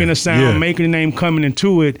 making a sound, making a name, coming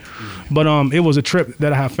into it. But it was a trip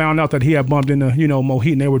that I had found out that he had bumped into,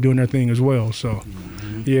 Mohit, and they were doing their thing as well. So,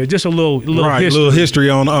 yeah, just a little right, history. little history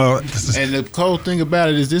on. And the cool thing about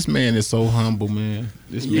it is this man is so humble, man.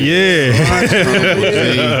 This man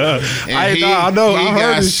I know. He I heard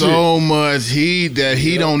got this so much heat that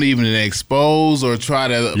he don't even expose or try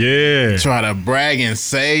to brag and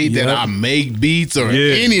say that I make beats or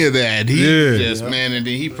any of that. He just man, and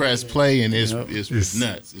then he press play and it's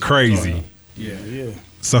nuts. It's crazy. Yeah.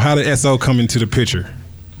 So how did SO come into the picture?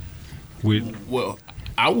 Well,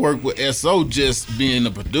 I work with SO just being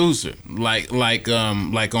a producer, like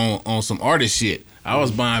on some artist shit. I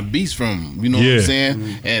was buying beats from him, you know what I'm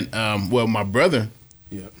saying? And my brother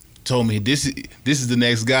told me this is the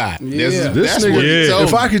next guy. This That's nigga, what he told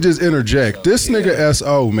if me. I could just interject, this nigga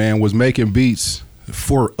SO, man, was making beats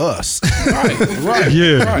for us. Right.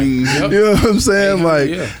 Yeah. Right. You know what I'm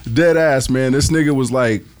saying? Dead ass, man. This nigga was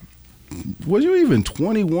like, was you even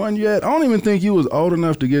 21 yet? I don't even think you was old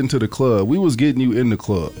enough to get into the club. We was getting you in the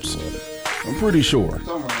clubs. I'm pretty sure. This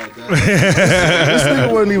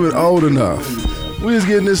nigga wasn't even old enough. We was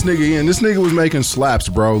getting this nigga in. This nigga was making slaps,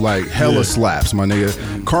 bro. Like hella slaps, my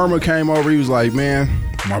nigga. Karma came over. He was like, man,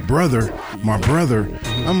 my brother.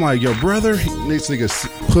 I'm like, your brother? This nigga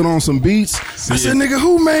put on some beats. I said, nigga,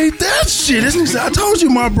 who made that shit? This nigga said, I told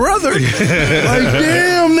you, my brother. Like,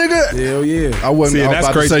 damn, nigga. Hell yeah. I was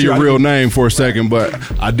about to say your real name for a second, but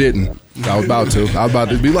I didn't. I was about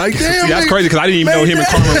to be like, damn. See, that's crazy because I didn't even know him and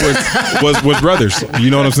Karma was brothers.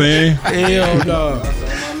 You know what I'm saying? Hell no.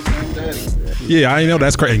 Yeah, I know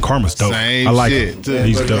that's crazy. And Karma's dope. Same I like shit, it.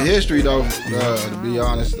 He's But dope. the history, though, to be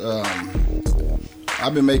honest,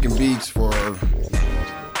 I've been making beats for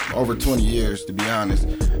over 20 years, to be honest.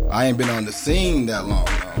 I ain't been on the scene that long,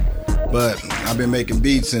 though. But I've been making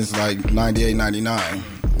beats since like 98, 99.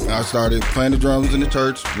 I started playing the drums in the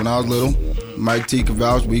church when I was little. Mike T. can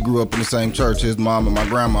vouch, we grew up in the same church. His mom and my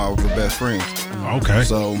grandma were best friends. Okay.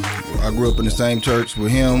 So I grew up in the same church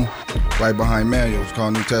with him, right behind Manuel. It's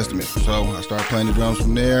called New Testament. So I started playing the drums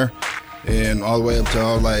from there. And all the way up till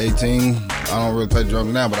I was like 18. I don't really play the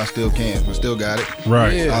drums now, but I still can. I still got it.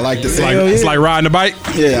 Right. I like to think. It's like riding a bike.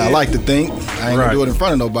 Yeah, I like to think. I ain't gonna do it in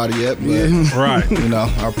front of nobody yet, but Right.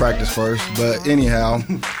 I'll practice first. But anyhow,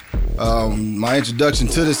 my introduction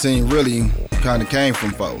to the scene really kind of came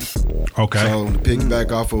from Fo. Okay. So to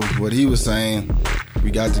piggyback off of what he was saying,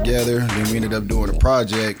 we got together, then we ended up doing a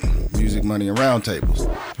project, Music, Money, and Roundtables.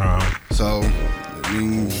 So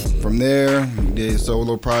from there, we did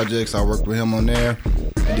solo projects. I worked with him on there.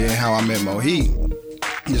 And then how I met Mohit,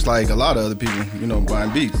 just like a lot of other people,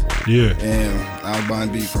 buying beats. Yeah. And I was buying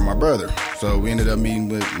beats from my brother. So we ended up meeting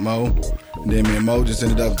with Mo. And then me and Mo just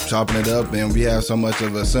ended up chopping it up. And we have so much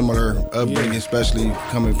of a similar upbringing, especially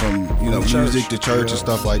coming from, music to church and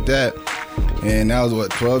stuff like that. And that was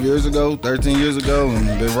 12 years ago, 13 years ago, and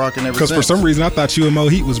been rocking ever since. Because for some reason I thought you and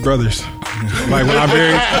Mohit was brothers. Like when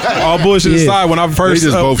all bullshit aside, when I first they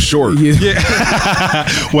just both short.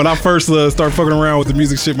 When I first started fucking around with the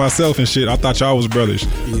music shit myself and shit, I thought y'all was brothers.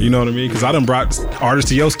 You know what I mean? Because I done brought artists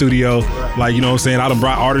to your studio, like, you know what I'm saying? I done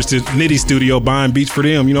brought artists to Nitty's studio buying beats for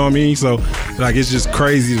them. You know what I mean? So like it's just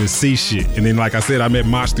crazy to see shit. And then like I said, I met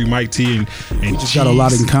Mosh through Mike T and just got a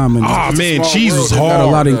lot in common. Oh man, Cheese is hard. Got a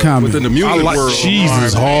lot in common. Within the music I like world. Cheese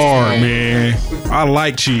is hard, man. I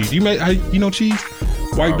like Cheese. You know Cheese?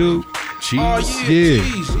 White dude. Cheese.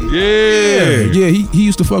 Yeah, he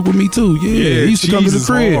used to fuck with me too. Yeah, he used to come to the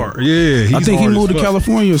crib. Hard. Yeah, he's I think he hard moved as to fuck.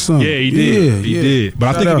 California or something. Yeah, he did. He did. But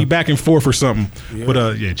I think he'd be back and forth or something. Yeah.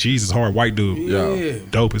 But Cheese is hard. White dude. Yeah.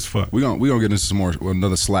 Dope as fuck. We gonna get into some more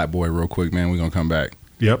another slap boy real quick, man. We gonna come back.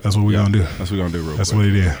 Yep, that's what we gonna do. That's what we gonna do real That's quick.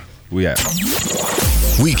 what it is. We at.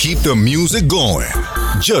 We keep the music going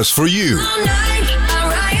just for you.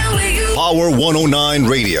 Power 109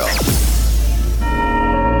 Radio.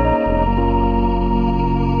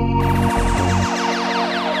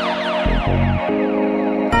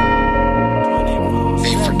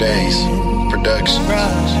 For days, Production.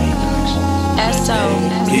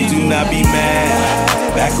 Please do not be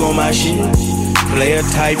mad. Back on my shit. Player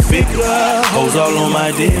type figure. Hoes all on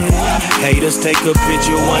my dick. Haters take a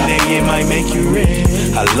picture. One day it might make you rich.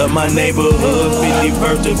 I love my neighborhood.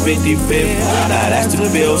 51st to 55th. Now that's the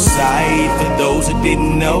Bill side. For those that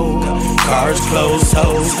didn't know. Cars, clothes,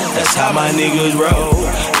 hoes. That's how my niggas roll.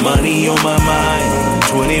 Money on my mind.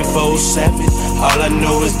 24/7. All I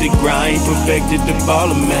know is the grind. Perfected the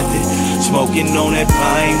baller method. Smoking on that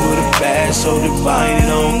pine with a bag so divine.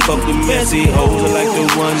 And I don't fuck the messy hoes. I like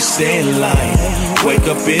the ones said lying. Wake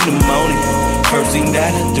up in the morning, first thing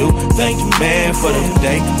that I do, thank you man for the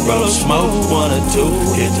day. Roll a smoke, 1 or 2,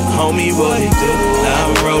 hit the homie what he do. Now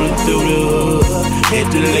I'm rolling through the hood, hit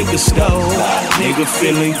the liquor store. Nigga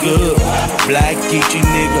feeling good, black Geechee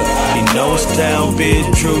nigga. You know it's town, bitch,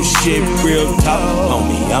 true shit, real talk.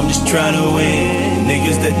 Homie, I'm just trying to win.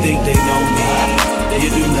 Niggas that think they know me, you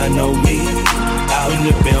do not know me. Out in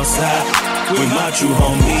the bounce side. With my true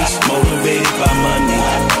homies, motivated by money.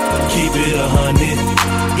 Keep it 100,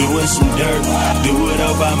 doing some dirt. Do it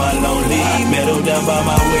all by my lonely. Metal down by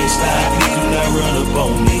my waistline. Please do not run up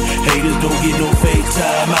on me. Haters don't get no fake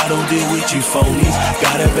time. I don't deal with you phonies.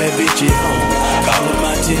 Got a bad bitch at home. Call her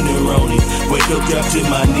my tenderoni. Wake up, drop to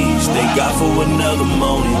my knees. Thank God for another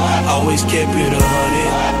morning. Always kept it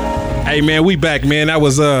 100. Hey man, we back, man. That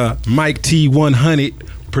was Mike T 100,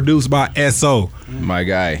 produced by SO. My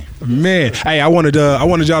guy. Man, hey, I wanted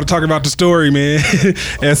y'all to talk about the story, man.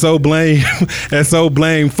 SO blame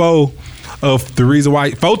Fo of the reason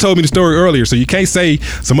why. Fo told me the story earlier, so you can't say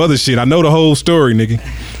some other shit. I know the whole story, nigga.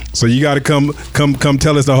 So you got to come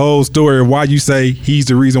tell us the whole story of why you say he's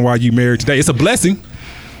the reason why you married today. It's a blessing.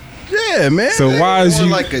 Yeah, man. So why is you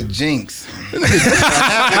like a jinx? That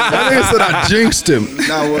nigga said I jinxed him.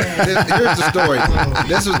 Now, here's the story.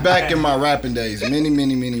 This was back in my rapping days, many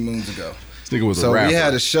moons ago. This nigga was a so rapper. we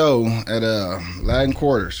had a show at Latin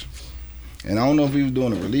Quarters, and I don't know if we was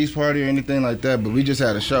doing a release party or anything like that, but we just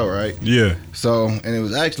had a show, right? Yeah. So, and it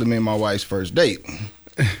was actually me and my wife's first date.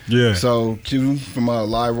 Yeah. So Q from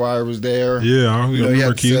Livewire was there. Yeah, I you know, he remember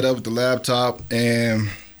had to Q. set up with the laptop, and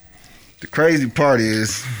the crazy part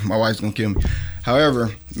is my wife's gonna kill me.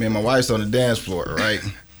 However, me and my wife's on the dance floor, right?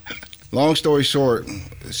 Long story short,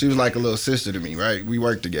 she was like a little sister to me, right? We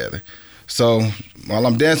worked together. So while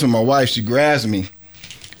I'm dancing with my wife, she grabs me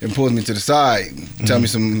and pulls me to the side, tell me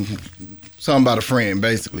something about a friend,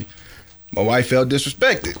 basically. My wife felt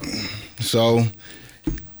disrespected. So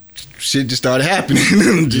shit just started happening,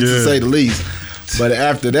 just to say the least. But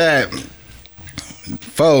after that,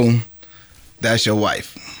 Fo, that's your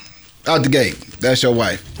wife. Out the gate, that's your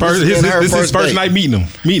wife. This is his first night meeting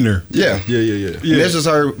her. Yeah. And this was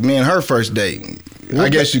me and her first date. I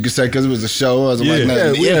guess you could say because it was a show. I was like,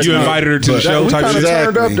 you invited her to the show. We kind of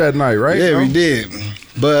turned up that night, right? Yeah, we did.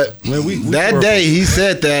 But that day he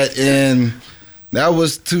said that, and that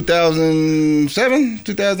was 2007,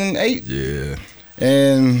 2008. Yeah.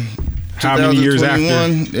 And how many years after?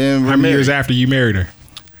 How many years after you married her?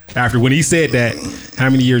 After when he said that, how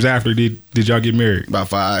many years after did y'all get married? About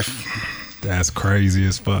 5. That's crazy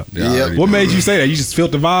as fuck. Yeah. What made you say that? You just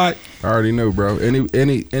felt the vibe? I already knew, bro.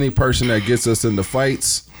 Any person that gets us into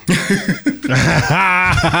fights, you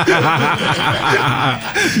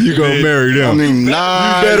gonna marry them. I mean, you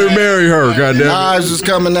better marry her, goddamn. Nas was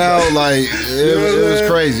coming out like it was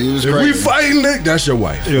crazy. It was if crazy. we fighting, that's your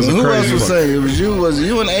wife. Who else was saying it? Was you? Was it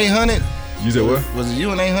you and 800? You said what? Was it you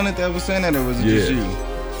and 800 that was saying that, or was it just you?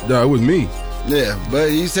 No, it was me. Yeah, but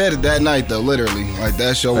he said it that night though, literally. Like,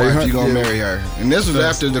 that's your wife, you gonna marry her. And this was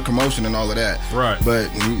after the commotion and all of that. Right. But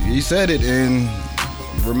he said it, and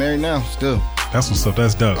we're married now, still. That's what's up.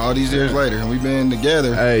 That's dope. All these years later, and we've been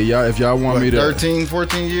together. Hey, y'all, if y'all want me to 13,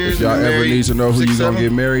 14 years. If y'all ever need to know who you gonna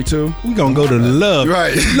get married to, we gonna go to Love.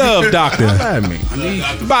 Right. Love Doctor. Holla at me.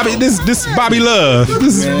 Bobby, this Bobby Love.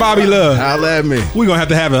 This is Bobby Love. Holla at me. We're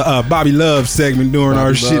gonna have a Bobby Love segment during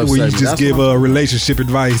our shit where you just give relationship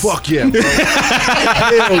advice. Fuck yeah, bro.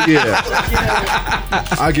 Hell yeah.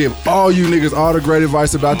 I give all you niggas all the great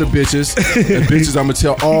advice about the bitches. And bitches, I'm gonna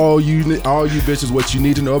tell all you bitches what you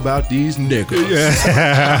need to know about these niggas. Yeah.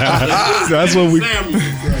 That's what we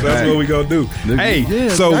gonna do. Hey,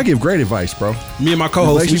 so I give great advice, bro. Me and my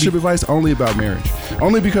co-host, relationship advice only about marriage.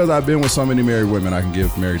 Only because I've been with so many married women, I can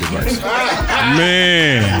give married advice.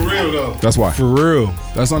 Man, for real though. That's why. For real.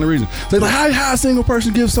 That's the only reason. They're like, how a single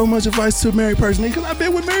person gives so much advice to a married person? Because I've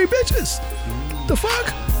been with married bitches. The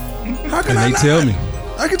fuck? How can they tell me?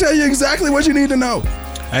 I can tell you exactly what you need to know.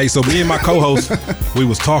 Hey, so me and my co-host, we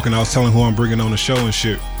was talking. I was telling who I'm bringing on the show and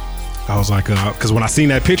shit. I was like, because when I seen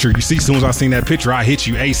that picture, you see, as soon as I seen that picture, I hit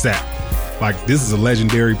you ASAP. Like, this is a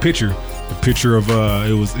legendary picture. the picture of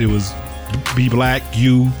it was B Black,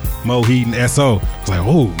 you, Mo Heat, and SO. I was like,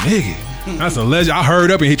 oh nigga, that's a legend. I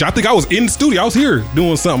heard up and hit you. I think I was in the studio. I was here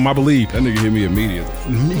doing something, I believe. That nigga hit me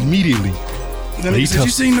immediately. Did you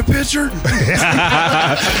seen the picture?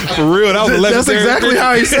 For real, that was a legendary That's exactly picture.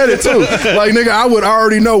 how he said it too. Like, nigga, I would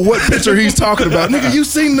already know what picture he's talking about. Nigga, you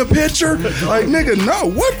seen the picture? Like, nigga, no,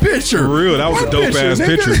 what picture? For real, that was What a dope ass nigga?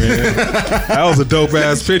 picture, man. That was a dope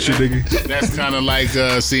ass picture, nigga. That's kind of like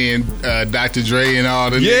seeing Dr. Dre and all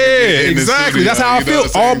the Yeah, niggas in the exactly. studio, That's how I you know feel.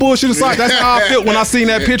 what I'm All saying? bullshit aside, that's how I felt when I seen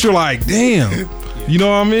that picture. Like, damn. You know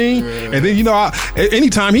what I mean? And then, you know,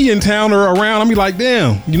 anytime he in town or around, I be like,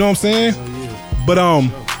 damn. You know what I'm saying? But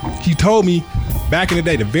he told me back in the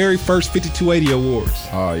day, the very first 5280 Awards.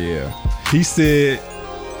 Oh, yeah. He said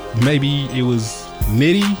maybe it was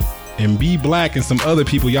Nitty and B Black and some other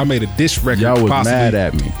people. Y'all made a diss record. Y'all was possibly. mad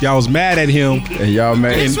at me. Y'all was mad at him. And y'all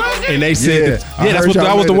made And they said, I that's heard what y'all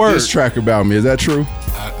that was made the a word. diss track about me. Is that true?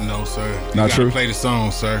 No, sir. You Not gotta true? Play the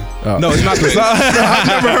song, sir. No, it's not the song. I've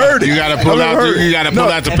never heard it. You gotta pull out. You gotta pull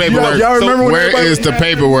out the paperwork. Y'all remember when Where everybody is was the mad at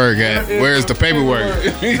me? paperwork at? Where is the paperwork?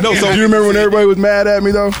 No, so Do you remember when everybody was mad at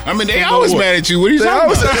me though? I mean, they always mad at you. What are you They talking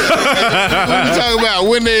always- about? What are you talking about?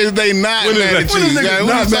 When is they not mad at you? When is niggas What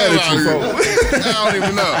not are you mad at talking you, about? I don't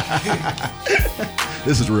even know.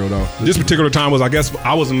 This is real though. This particular time was, I guess,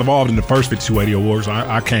 I wasn't involved in the first 5280 Awards.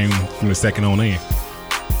 I came from the second on in.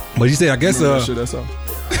 But he said, I guess, Remember that shit, that's all.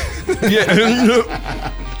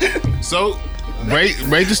 yeah. So, break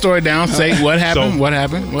the story down. Say what happened. So- What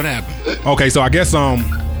happened? What happened? Okay, so I guess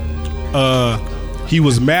he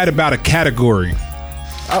was mad about a category.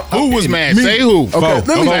 Who was mad? Me. Say who. Okay, Let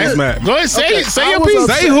let me was mad. Go ahead. Say I your was piece.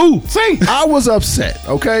 upset. Say who? Say. I was upset,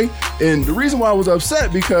 okay? And the reason why I was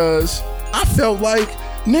upset because I felt like,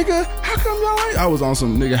 nigga, how come y'all ain't? I was on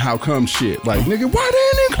some nigga, how come shit. Like, nigga, why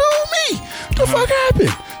they didn't include me? What the fuck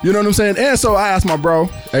happened? You know what I'm saying? And so I asked my bro,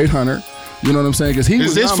 800, you know what I'm saying? Because he Is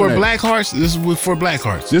was this for nominated. Black Hearts? This is for Black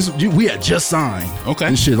Hearts. We had just signed. Okay.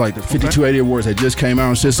 And shit, like the 5280 Awards had just came out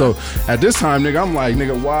and shit. So at this time, nigga, I'm like,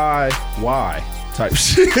 nigga, why? Type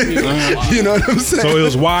shit. You know what I'm saying? So it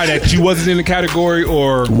was why that you wasn't in the category,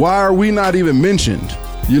 or why are we not even mentioned?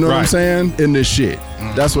 You know what I'm Right. saying? In this shit.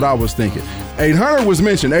 That's what I was thinking. 800 was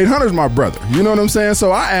mentioned. 800's my brother. You know what I'm saying?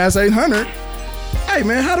 So I asked 800, hey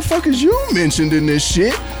man, how the fuck is you mentioned in this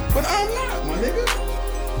shit? But I'm not, my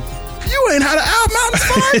nigga. You ain't had an album out in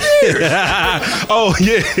 5 years. oh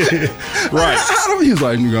yeah, right. How do he's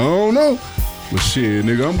like, nigga, I don't know. Well, shit,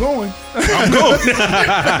 nigga, I'm going. I'm going.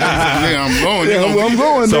 Yeah, I'm going. Yeah, I'm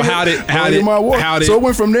going. So nigga. how did So it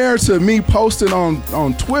went from there to me posting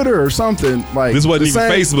on Twitter or something like This wasn't the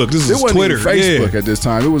even Facebook. This it was wasn't Twitter. Even Facebook Yeah. at this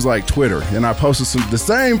time. It was like Twitter, and I posted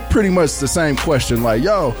pretty much the same question, like,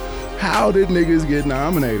 yo, how did niggas get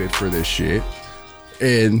nominated for this shit?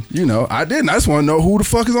 And you know, I didn't. I just want to know who the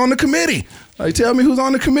fuck is on the committee. Like, tell me who's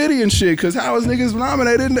on the committee and shit. Because how is niggas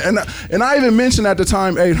nominated? And I even mentioned at the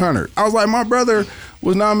time 800. I was like, my brother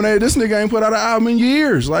was nominated. This nigga ain't put out an album in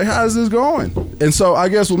years. Like, how is this going? And so I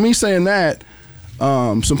guess with me saying that,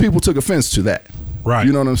 some people took offense to that. Right.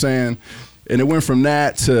 You know what I'm saying? And it went from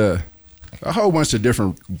that to a whole bunch of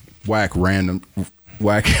different random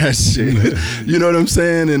whack ass shit. You know what I'm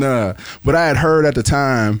saying? And but I had heard at the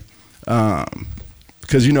time,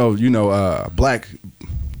 because Black.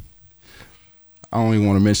 I don't even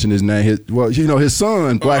want to mention his name. His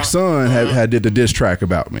son, Black Son, had did the diss track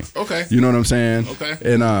about me. Okay. You know what I'm saying? Okay.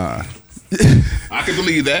 And I can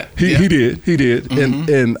believe that. he did.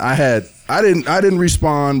 Mm-hmm. And I didn't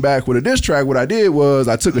respond back with a diss track. What I did was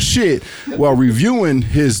I took a shit while reviewing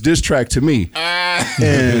his diss track to me.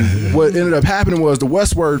 And what ended up happening was the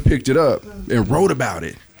Westword picked it up and wrote about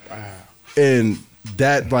it. And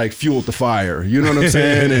that like fueled the fire. You know what I'm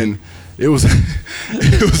saying? And it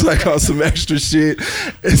was like on some extra shit.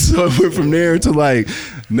 And so it went from there to like,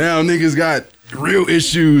 now niggas got real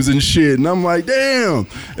issues and shit. And I'm like, damn.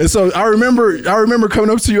 And so I remember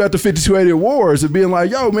coming up to you at the 5280 Awards and being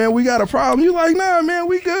like, yo, man, we got a problem. You like, nah, man,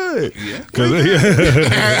 we good. Yeah.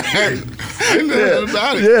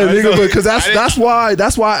 Nigga, because that's why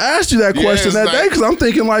I asked you that question that day, because I'm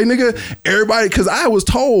thinking like, nigga, everybody, because I was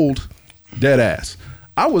told, dead ass,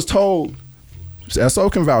 I was told, SO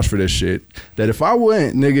can vouch for this shit, that if I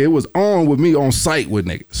went, nigga, it was on with me on site with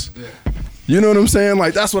niggas. You know what I'm saying?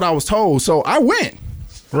 Like, that's what I was told. So I went.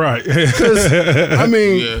 Right. Because, I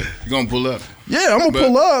mean... Yeah, you gonna pull up. Yeah, I'm gonna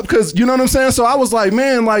pull up because you know what I'm saying. So I was like,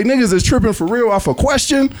 man, like niggas is tripping for real off a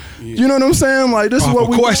question. You know what I'm saying? Like this is what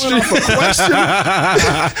we question off a question.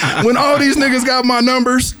 When all these niggas got my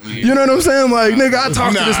numbers, you know what I'm saying? Like nigga, I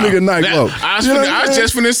talked to this nigga Nightglow. I was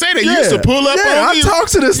just finna say that you used to pull up. Yeah, on I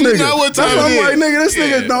talked to this nigga. You know what That's time why I'm it is. like,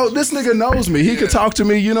 nigga, this nigga knows me. He could talk to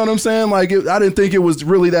me. You know what I'm saying? Like I didn't think it was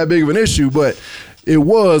really that big of an issue, but. It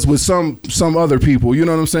was with some other people, you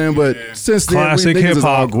know what I'm saying? But since then, classic we niggas hip is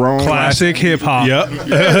all hop. grown. Classic hip hop. Yep. You know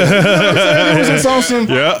what I'm saying? It was just on some.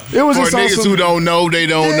 Yep. It was For just on niggas some. who don't know, they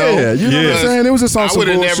don't know. Yeah, you know what I'm saying? It was just on I some would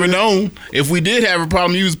have bullshit. never known if we did have a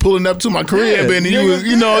problem. You was pulling up to my crib and you nigga, was,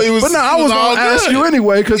 you know, it was. But no, I was all gonna ask good. you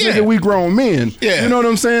anyway because Yeah. nigga, we grown men. Yeah. You know what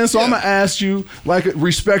I'm saying? So I'm gonna ask you like a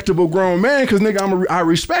respectable grown man because nigga, I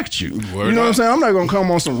respect you. Word you know what I'm up. saying? I'm not gonna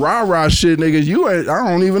come on some rah rah shit, nigga. You ain't. I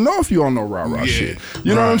don't even know if you on no rah rah shit.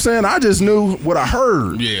 You know what I'm saying? I just knew what I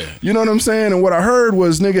heard. Yeah. You know what I'm saying? And what I heard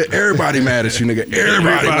was nigga, everybody mad at you, nigga.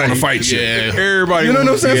 Everybody want to fight you. Yeah. Everybody. You know what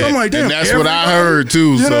I'm saying? Yeah. So I'm like, damn. And that's what I everybody- heard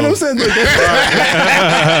too. You so. know what I'm saying? Like,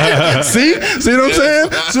 see what I'm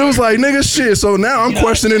saying? So it was like, nigga, shit. So now I'm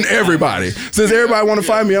questioning everybody. Since everybody want to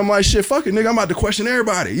fight me, I'm like, shit, fuck it, nigga. I'm about to question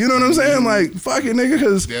everybody. You know what I'm saying? Like, fuck it, nigga,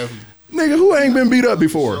 because nigga, who ain't been beat up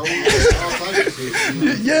before?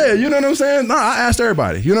 Yeah, you know what I'm saying? Nah, I asked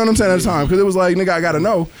everybody. You know what I'm saying at the time because it was like, nigga, I gotta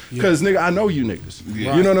know because nigga, I know you niggas.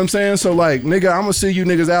 You know what I'm saying? So like, nigga, I'm gonna see you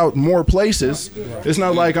niggas out more places. It's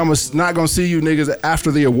not like I'm not gonna see you niggas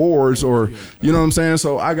after the awards or you know what I'm saying.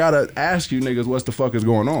 So I gotta ask you niggas what the fuck is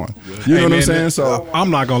going on. You know what I'm saying? So I'm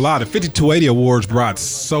not gonna lie, the 5280 Awards brought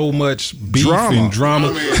so much beef and drama,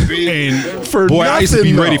 and For boy, I used to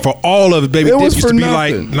be nothing, ready though. for all of it. Baby It Dip was used for to be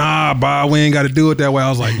like, nothing. nah, Bob, we ain't got to do it that way. I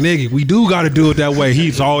was like, nigga, we do got to do it that way.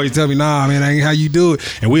 He's always telling me, nah, man, that ain't how you do it.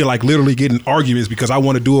 And we like literally getting arguments because I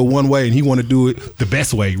want to do it one way and he want to do it the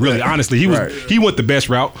best way. Really, honestly, he went the best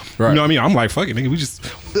route. You know what I mean? I'm like, fuck it, nigga. We just,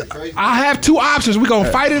 I have two options. We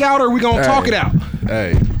gonna fight it out or we gonna talk it out.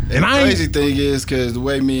 Hey, And the crazy thing is, because the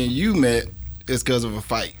way me and you met is because of a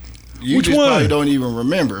fight. You Which just one? probably don't even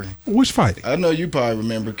remember. Which fight? I know you probably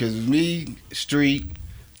remember because it was me, Street,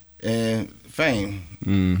 and Fame.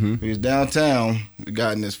 Mm-hmm. We was downtown. We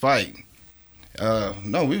got in this fight.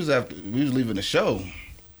 No, we was leaving the show.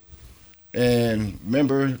 And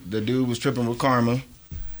remember, the dude was tripping with Karma,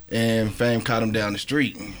 and Fame caught him down the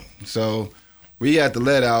street. So we had to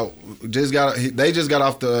let out. They just got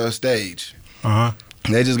off the stage.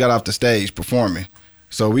 They just got off the stage performing.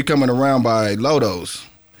 So we coming around by Lodo's.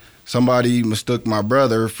 Somebody mistook my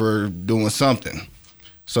brother for doing something.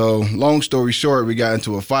 So long story short, we got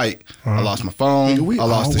into a fight. I lost my phone. I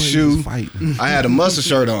lost the shoe. I had a muscle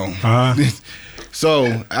shirt on.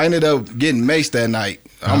 So I ended up getting maced that night.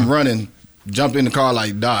 I'm running, jump in the car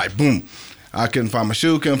like die, boom. I couldn't find my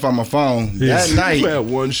shoe, couldn't find my phone. That night, you had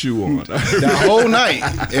one shoe on. that whole night,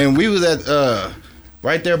 and we was at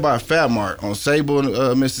right there by Fat Mart on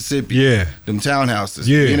Sable, Mississippi. Yeah, them townhouses.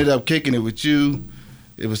 Yeah, we ended up kicking it with you.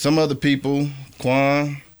 It was some other people,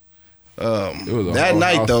 Quan. That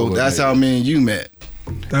night though, that's how me and you met.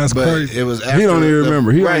 That's but crazy. It was after He don't even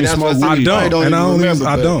remember. He only that's smoked what weed. I don't, and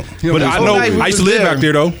I don't. But I know. I used to live back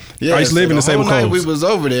there though. Yeah, I used to live in the Sable night Coves. we was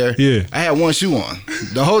over there. Yeah, I had one shoe on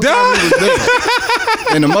the whole time we was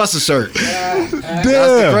there, in a muscle shirt. That's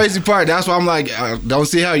the crazy part. That's why I'm like, I don't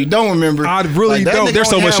see how you don't remember. I really Like, that don't. nigga There's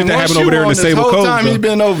so only much had shit that one happened shoe over there in on the this Sable whole Coves. time he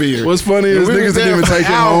been over here. What's funny is We niggas was didn't there even for take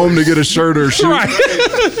him hours. home to get a shirt or a shoe.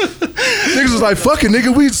 Niggas was like, fuck it,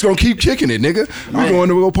 nigga. We just gonna keep kicking it, nigga. We going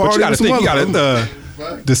to go But party you gotta with some think,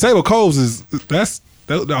 other. the Sable Coves is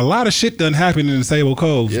a lot of shit done happened in the Sable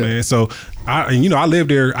Coves, man. So I lived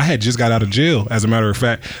there. I had just got out of jail, as a matter of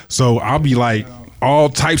fact. So I'll be like all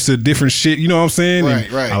types of different shit. You know what I'm saying?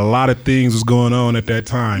 And Right. a lot of things was going on at that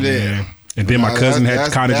time, man. And then my cousin had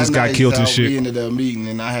kind of just got killed and shit. We ended up meeting,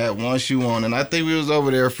 and I had one shoe on, and I think we was over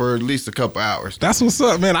there for at least a couple hours. That's what's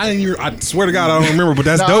up, man. I swear to God, I don't remember, but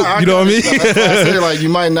that's No, dope. You know what I mean? That's why I said, like, you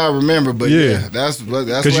might not remember, but yeah, that's what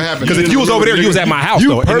happened. Because if you was over there, you was at my house, You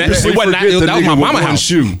though. And purposely it wasn't forget the that was nigga my with mama one house.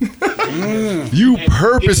 shoe. You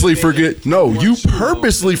purposely forget. No, you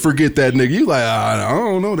purposely forget that nigga. You like, I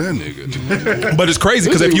don't know that nigga. But it's crazy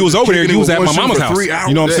because if you was over there, you was at my mama's house. hours.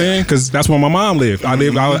 You know what I'm saying? Because that's where my mom lived. I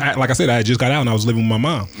lived, like I said, I had just got out and I was living with my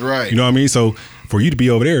mom. Right. You know what I mean? So for you to be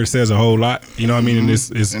over there, it says a whole lot. You know what I mean? And it's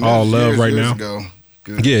And all that's love right years now. ago.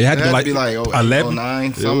 Yeah, it had to be like 11,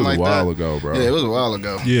 11. something like that. It was a while ago, bro. Yeah, it was a while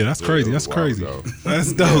ago. Yeah, that's crazy. That's crazy.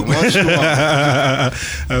 That's dope. Yeah,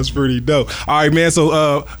 That's pretty dope. All right, man.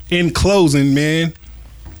 So in closing, man,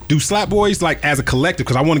 do Slap Boys, like as a collective,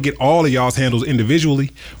 because I want to get all of y'all's handles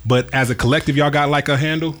individually, but as a collective, y'all got like a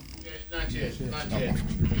handle? Not yet,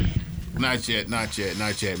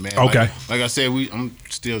 man. Okay. Like I said, I'm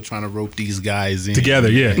still trying to rope these guys in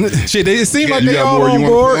Together, yeah. Shit, it seemed like You they got all more on you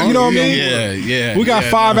board. wanna- You know what I mean? Yeah. We got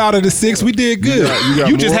 5 out of the 6. We did good. got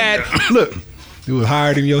You just more? had look. It was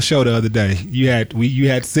higher than your show the other day. You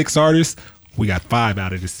had 6 artists. We got 5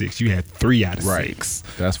 out of the 6. You had 3 out of 6.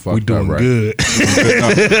 That's fucked We doing up, right? good.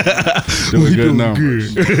 Doing good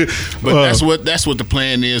numbers. But that's what the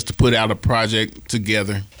plan is, to put out a project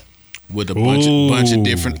together with a bunch of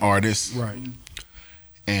different artists, right?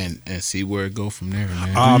 And see where it go from there,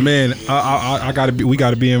 man. Oh man, we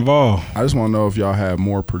gotta be involved. I just want to know if y'all have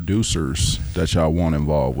more producers that y'all want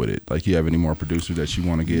involved with it. Like, you have any more producers that you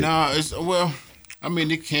want to get? Nah, I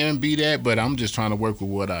mean, it can be that, but I'm just trying to work with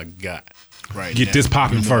what I got right Get now. this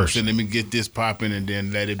popping You know what I'm first. saying? Let me get this popping and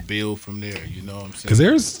then let it build from there. You know what I'm saying?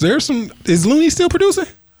 Cause there's some. Is Looney still producing?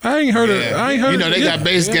 I ain't heard of. I ain't heard. You know, they got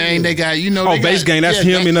Bass Gang. They got, Bass Gang. That's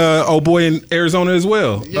him and old boy in Arizona as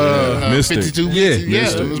well. Mystic. 52 Yeah, yeah,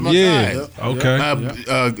 it was my yeah. guy.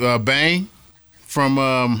 Okay. Bang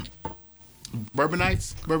from Bourbon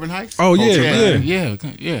Heights. Oh yeah.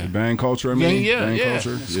 Yeah. Bang culture. I mean, Bang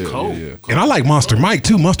culture. It's Yeah, cold. yeah. And I like Monster Mike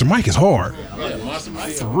too. Monster Mike is hard.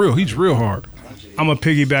 For real, he's real hard. I'm gonna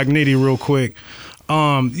piggyback Nitty real quick.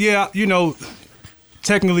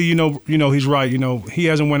 Technically, he's right. He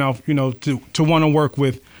hasn't went out, to want to work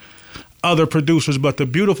with other producers. But the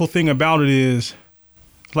beautiful thing about it is,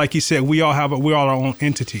 like he said, we all our own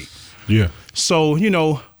entity. Yeah. So,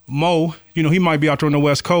 Mo, he might be out there on the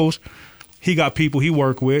West Coast. He got people he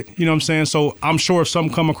work with. You know what I'm saying? So I'm sure if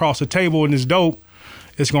something come across the table and it's dope,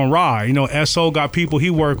 it's gonna ride. SO got people he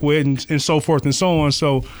work with and so forth and so on.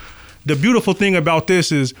 So the beautiful thing about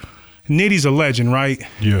this is Nitty's a legend, right?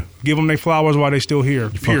 Yeah. Give them their flowers while they still here.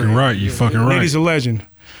 You fucking right. You fucking right. Nitty's a legend.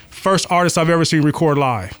 First artist I've ever seen record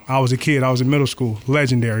live. I was a kid. I was in middle school.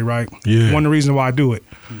 Legendary, right? Yeah. One of the reasons why I do it.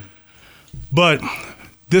 But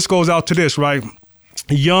this goes out to this, right?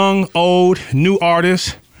 Young, old, new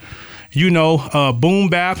artists, boom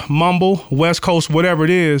bap, mumble, West Coast, whatever it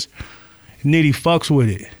is, Nitty fucks with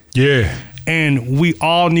it. Yeah. And we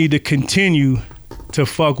all need to continue to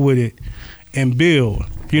fuck with it and build.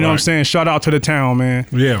 You know what I'm saying? Shout out to the town, man.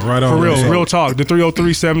 Yeah, right on. For real talk. The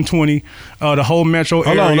 303-720, the whole metro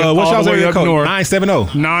Hold area. on, what's all y'all's the way area up code? north.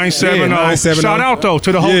 970. 970. Yeah, 970. Shout out, though,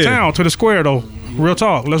 to the whole Yeah. town, to the square, though. Real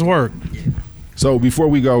talk. Let's work. So before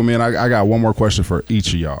we go, man, I got one more question for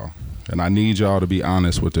each of y'all. And I need y'all to be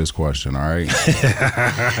honest with this question, all right?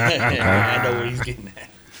 I know where he's getting at.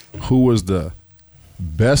 Who was the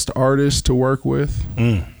best artist to work with?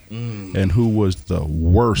 And who was the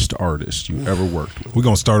worst artist you ever worked with? We're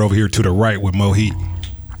gonna start over here to the right with Mo Heat.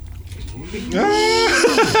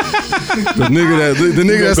 The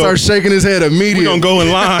nigga that starts shaking his head immediately. We're gonna go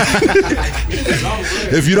in line.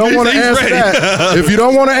 If you don't want to answer that, if you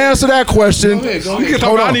don't want to answer that question,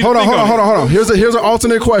 hold on. Here's an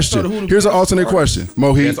alternate question. Here's an alternate question.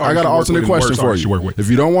 Mohit, I got an alternate question for you. If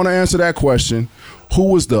you don't want to answer that question,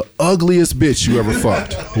 who was the ugliest bitch you ever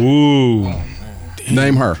fucked? Ooh.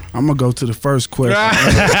 Name her. I'm gonna go to the first question.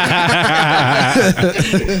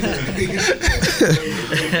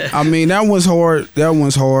 I mean, that one's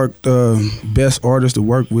hard. Best artist to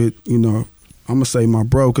work with, I'm gonna say my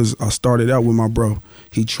bro, because I started out with my bro.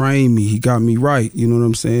 He trained me. He got me right. You know what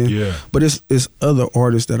I'm saying? Yeah. But it's other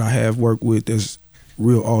artists that I have worked with that's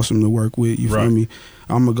real awesome to work with. You feel me?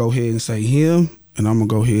 I'm gonna go ahead and say him, and I'm gonna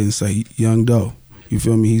go ahead and say Young Doe. You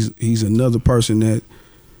feel me? He's another person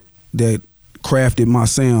that crafted my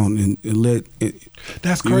sound and let it.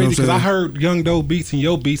 That's crazy because I heard Young Doe beats and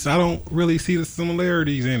your beats. I don't really see the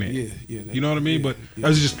similarities in it. Yeah. You know what I mean? But I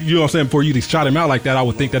was just, you know what I'm saying, before you shout him out like that, I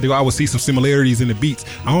would think that I would see some similarities in the beats.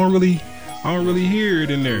 I don't really hear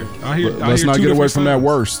it in there. Let's not get away from that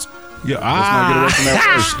worst. Yeah, let's not get away from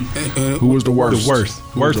that worst. Who was the worst? The worst.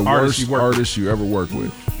 Who was the worst artist you ever worked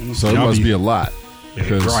with? So it must be a lot.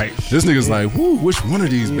 Because this nigga's like, whoo, which one of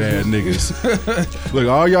these bad niggas? Look,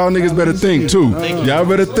 all y'all niggas better think too. Y'all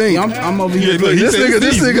better think. I'm over here. Look, this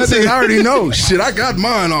nigga, I already know. Shit, I got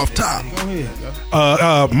mine off top.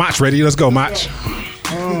 Mach ready. Let's go, Mach.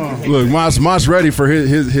 Look, Mach ready for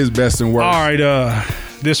his best and worst. All right,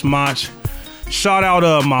 this Mach. Shout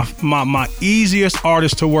out my easiest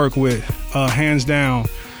artist to work with, hands down.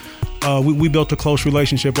 We built a close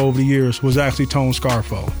relationship over the years. Was actually Tone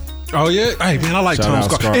Scarfo. Oh yeah, hey man, I like Tone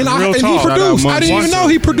Scarfo. And he produced. I didn't even know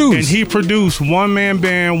he produced. And he produced one man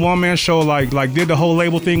band, one man show. Like did the whole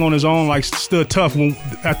label thing on his own. Like stood tough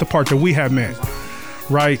at the part that we had met.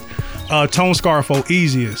 Right, Tone Scarfo,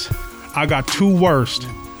 easiest. I got two worst.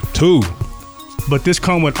 Two. But this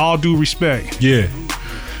come with all due respect. Yeah.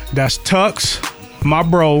 That's Tux my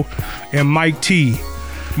bro, and Mike T.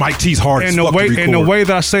 Mike T's hard as And fuck to record. the way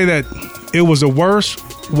that I say that it was the worst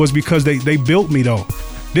was because they built me though.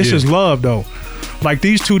 This is love though. Like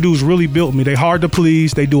these two dudes really built me. They hard to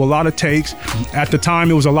please. They do a lot of takes. At the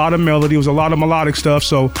time, it was a lot of melody. It was a lot of melodic stuff.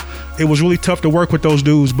 So it was really tough to work with those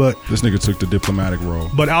dudes. But This nigga took the diplomatic role.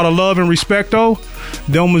 but out of love and respect though,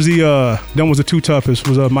 them was the two toughest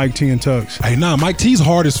was Mike T and Tux. Hey, nah, Mike T's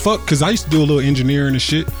hard as fuck because I used to do a little engineering and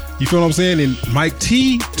shit. You feel what I'm saying? And Mike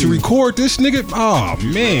T to record this nigga, oh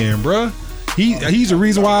man, bruh. He's the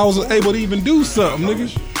reason why I was able to even do something, nigga.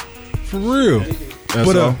 For real.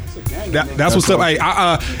 But that's what's up. Hey,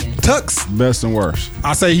 Tux, best and worst.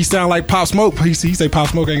 I say he sound like Pop Smoke. He say Pop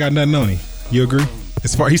Smoke ain't got nothing on him. You agree?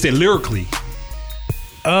 As far he said lyrically.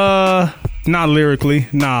 Not lyrically.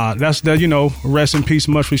 Nah, that's that. Rest in peace.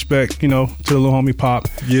 Much respect. To the little homie Pop.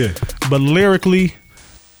 Yeah. But lyrically,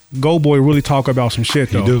 Go Boy really talk about some shit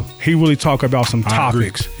though. He do. He really talk about some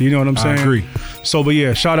topics. You know what I'm saying? I agree. So, but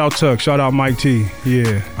yeah, shout out Tux. Shout out Mike T.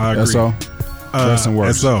 Yeah, I agree. That's all. Best and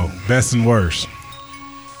worst. That's all. Best and worst.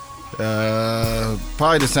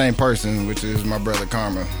 Probably the same person, which is my brother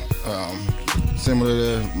Karma.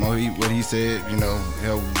 Similar to Mohit, what he said,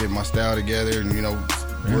 help get my style together, and Man,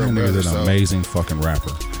 we're that brothers. nigga's an amazing fucking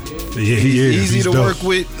rapper. Yeah, he is. Easy He's to dope. work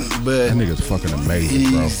with, but That nigga's fucking amazing,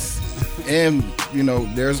 bro. And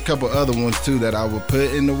there's a couple other ones too that I would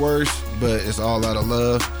put in the worst, but it's all out of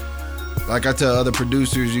love. Like I tell other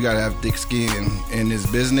producers, you gotta have thick skin in this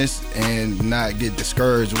business and not get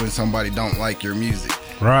discouraged when somebody don't like your music.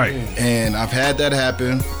 Right. And I've had that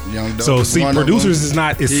happen. Young Dope So is see, one of producers them. is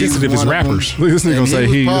not as He's sensitive as one of them. rappers. Look, this nigga And gonna say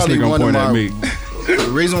was he. This probably nigga one gonna of point at my- me.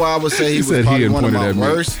 The reason why I would say he was said he probably and one of pointed my at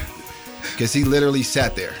me. worst, because he literally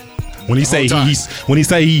sat there. When he say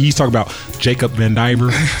he's talking about Jacob Van Diver,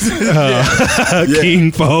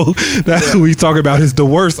 King Fo. That's who he's talking about. Is the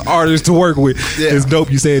worst artist to work with. Yeah. It's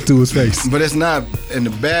dope. You say it to his face. But it's not in a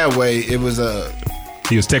bad way. It was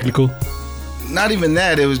He was technical. not even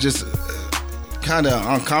that. It was just kind of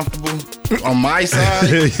uncomfortable on my side.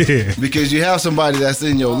 Yeah. Because you have somebody that's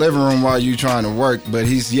in your living room while you trying to work, but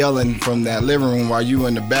he's yelling from that living room while you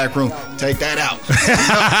in the back room, take that out.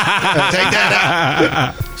 Take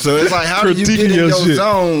that out. So it's like, how do you get in Critiquing your your shit.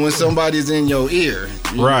 zone when somebody's in your ear?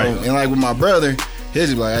 You Right. know? And like with my brother, he's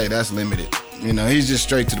just like, hey, that's limited. He's just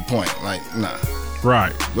straight to the point. Like, nah.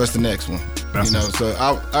 Right. What's the next one? That's So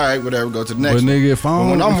all right, whatever, go to the next But one. nigga, if I But don't,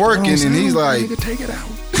 when I'm if I working don't and he's sound, like, nigga, take it out.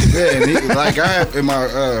 yeah, and he, like I have in my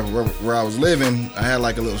where I was living, I had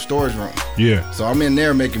like a little storage room. Yeah. So I'm in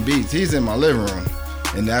there making beats. He's in my living room,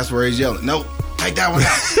 and that's where he's yelling, "Nope, take that one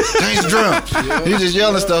out. Change the drums." He's just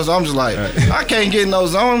yelling stuff. So I'm just like, I can't get in no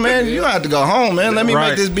zone, man. You have to go home, man. Let me Right.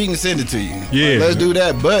 make this beat and send it to you. Yeah. Let's do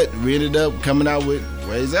that. But we ended up coming out with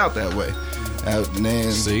ways out that way. And then,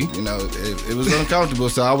 it was uncomfortable.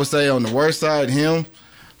 So I would say on the worst side, him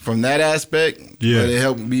from that aspect. Yeah. But it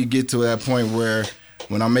helped me get to that point where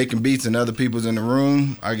when I'm making beats and other people's in the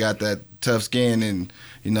room, I got that tough skin and,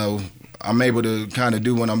 I'm able to kind of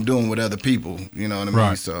do what I'm doing with other people. You know what I mean?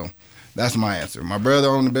 Right. So that's my answer. My brother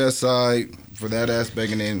on the best side for that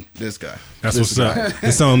aspect, and then this guy. That's This what's guy. up.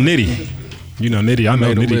 It's on Nitty. Nitty. I know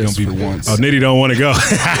Made a Nitty list gonna be for once. Oh, Nitty don't want to go.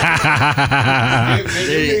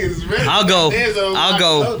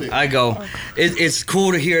 I'll go. It's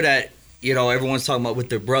cool to hear that. Everyone's talking about with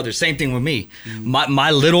their brothers. Same thing with me.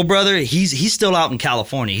 My little brother, he's still out in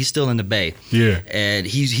California. He's still in the Bay. Yeah. And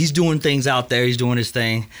he's doing things out there. He's doing his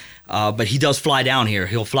thing. But he does fly down here.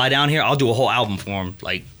 He'll fly down here. I'll do a whole album for him,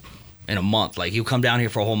 like in a month. Like he'll come down here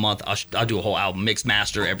for a whole month. I'll do a whole album, mix,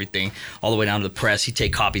 master, everything, all the way down to the press. He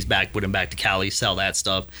take copies back, put them back to Cali, sell that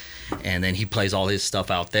stuff, and then he plays all his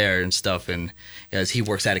stuff out there and stuff. And as he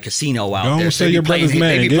works at a casino out Don't there, say they your be playing, brother's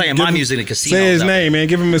name. They be Give- playing give my him- music in casinos. Say his out there. name, man.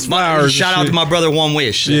 Give him his flowers. Shout and out shit. to my brother One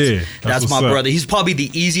Wish. Yeah, That's my what's up. brother. He's probably the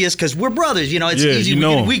easiest because we're brothers. It's Yeah, easy. you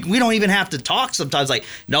know him. We don't even have to talk sometimes. Like,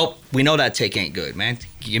 nope, we know that take ain't good, man.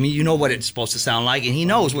 You know what it's supposed to sound like, and he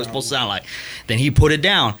knows what it's supposed to sound like. Then he put it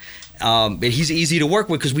down. But he's easy to work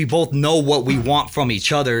with because we both know what we want from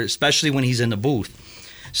each other, especially when he's in the booth.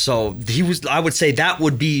 So I would say that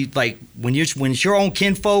would be like when it's your own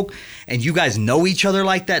kinfolk and you guys know each other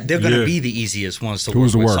like that, they're gonna Yeah. be the easiest ones to Who's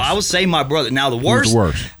work the with. worst? So I would say my brother. Now the worst, the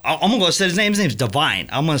worst? I'm gonna say his name. His name's Divine.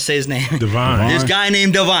 I'm gonna say his name. Divine. This guy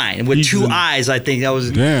named Divine with He's two the- eyes. I think that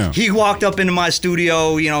was. Damn. He walked up into my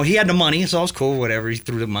studio. He had the money, so I was cool. Whatever. He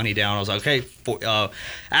threw the money down. I was like, okay.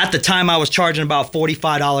 At the time, I was charging about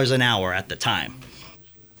 $45 an hour. At the time,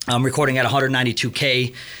 I'm recording at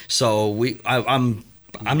 192K. So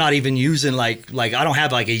I'm not even using like I don't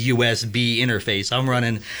have like a USB interface. I'm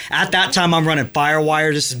running at that time. I'm running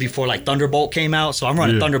FireWire. This is before like Thunderbolt came out, so I'm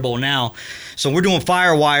running Thunderbolt now. So we're doing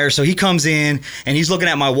FireWire. So he comes in and he's looking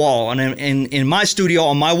at my wall, and in my studio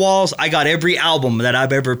on my walls, I got every album that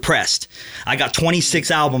I've ever pressed. I got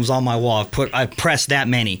 26 albums on my wall. I've pressed that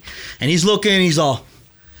many, and he's looking. And he's all,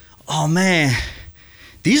 oh man.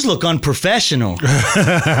 These look unprofessional.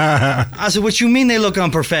 I said, what you mean they look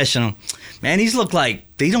unprofessional? Man, these look like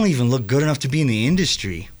they don't even look good enough to be in the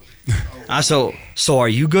industry. I said, so are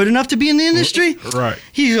you good enough to be in the industry? Right.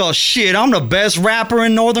 He's all, shit, I'm the best rapper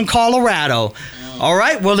in Northern Colorado. All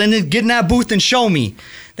right, well, then get in that booth and show me.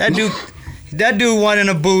 That dude went in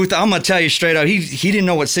a booth. I'm gonna tell you straight up. He didn't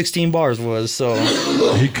know what 16 bars was. So,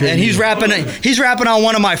 and he's rapping on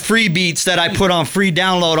one of my free beats that I put on free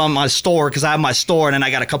download on my store because I have my store and then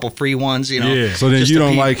I got a couple free ones. You know. Yeah. So then you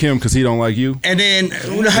don't like him because he don't like you. And then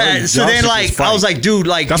I was like, dude,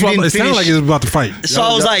 like that's you why didn't it sounded like he was about to fight. So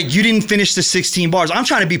I was like, you didn't finish the 16 bars. I'm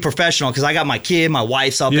trying to be professional because I got my kid, my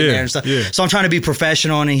wife's up in there and stuff. Yeah. So I'm trying to be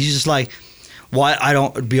professional, and he's just like, "Why?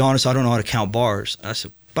 To be honest, I don't know how to count bars." I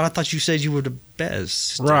said, "But I thought you said you were the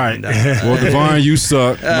best." Right. Well, Divine, you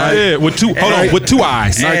suck. With two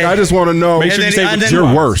eyes. Like, I just want to know. Make sure you say what's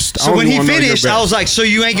your worst. So when he finished, I was like, "So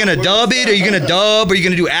you ain't gonna dub it? Are you gonna dub? Are you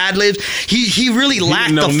gonna do ad libs?" He really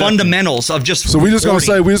lacked the fundamentals of just. So we just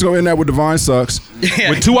gonna end that with Divine sucks.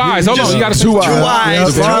 With two eyes. Hold on, you got two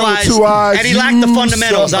eyes. Two eyes. And he lacked the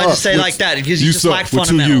fundamentals. I just say like that because he just lacked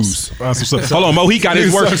fundamentals. Hold on, Mo. He got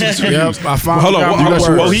his worst. Yep, I finally Hold got on, my worst.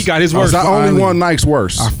 Mo. He got his worst. I only one Nike's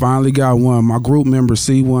worst. I finally got one. My group member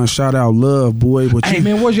C1, shout out Love Boy. But hey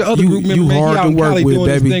man, what's your other group member? You man? hard He out to in work Cali with, doing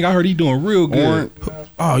baby. This thing. I heard he doing real good.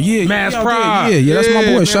 Oh yeah, Mass Pride. Pride. Yeah, that's my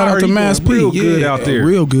boy. man, Shout I out heard to he Mass doing real P. good Yeah, out there.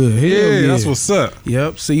 real good. Hell yeah, that's what's up.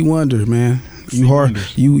 Yep, C Wonder, man. You hard.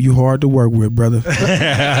 You hard to work with, brother.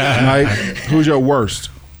 Nike, who's your worst?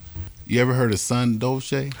 You ever heard of Son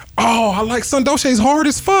Dolce? Oh, I like Son Dolce's hard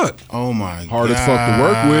as fuck. Oh my Hard God. as fuck to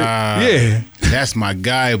work with. Yeah. That's my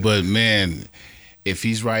guy, but man, if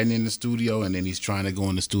he's writing in the studio and then he's trying to go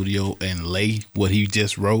in the studio and lay what he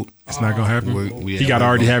just wrote, it's not gonna happen. He got to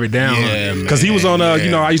already have it down. Yeah, because he was on.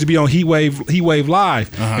 You know, I used to be on Heat Wave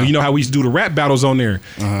Live, and you know how we used to do the rap battles on there,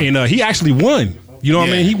 and he actually won. You know what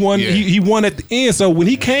I mean? He won. He won at the end. So when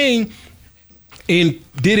he came and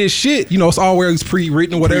did his shit, you know, it's always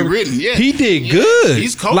pre-written or whatever. Pre-written, yeah. He did good.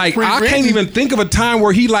 He's cold like pre-written. I can't even think of a time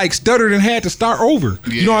where he like stuttered and had to start over.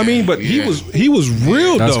 You know what I mean? But he was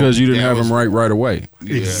real. That's though. because you didn't have him right away.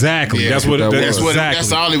 Exactly. Yeah. That's what.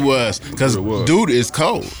 That's all it was. Because dude is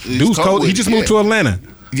cold. Dude's cold. He just moved to Atlanta.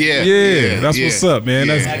 Yeah. That's what's up, man.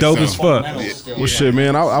 That's dope as fuck. Well, shit,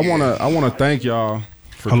 man. I wanna thank y'all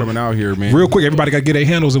for coming out here, man. Real quick, everybody got to get their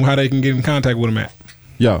handles and how they can get in contact with them at.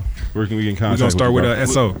 Yo, where can we get in contact? We're gonna start with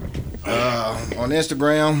SO. On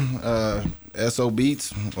Instagram, SO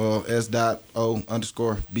Beats or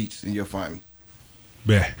S.O_Beats, and you'll find me.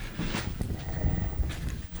 Yeah.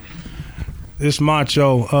 This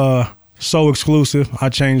Macho, so exclusive. I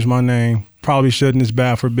changed my name. Probably shouldn't. It's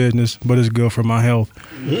bad for business, but it's good for my health.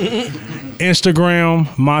 Instagram,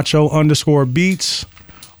 Macho_Beats,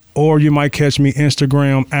 or you might catch me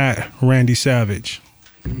Instagram at Randy Savage.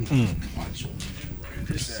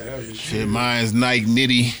 Shit, mine's Nike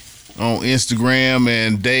Nitty on Instagram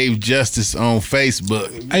and Dave Justice on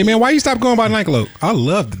Facebook. Hey man, why you stop going by Nike Loke? I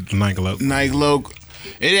love the Nike Loke. Nike Loke.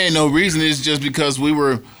 It ain't no reason. It's just because we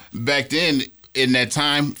were back then in that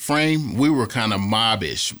time frame. We were kind of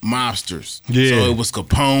mobbish, mobsters. Yeah. So it was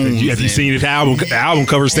Capone. Have you seen the album? The album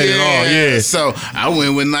cover said it all. Yeah. So I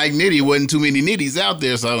went with Nike Nitty. Wasn't too many nitties out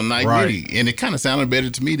there, so Nike Nitty, and it kind of sounded better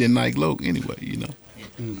to me than Nike Loke anyway. You know.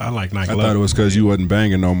 I like Nike I Loke. thought it was because you wasn't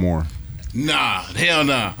banging no more. Nah, hell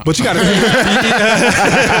nah. But you got to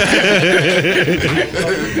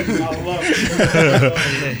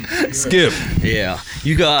Skip. Yeah,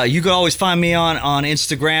 you can always find me on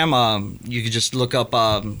Instagram. You can just look up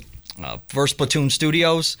First Platoon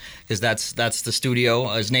Studios because that's the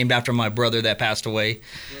studio. It's named after my brother that passed away.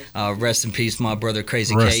 Rest in peace, my brother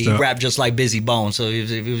Crazy K. He rapped just like Busy Bones, so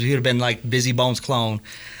he'd have been like Busy Bones' clone.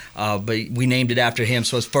 But we named it after him,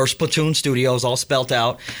 so it's First Platoon Studios, all spelt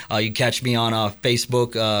out. You can catch me on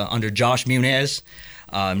Facebook under Josh Munez.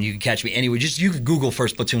 You can catch me anywhere. You can Google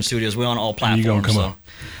First Platoon Studios. We're on all platforms. You gonna come up?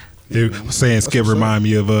 Dude, saying Skip remind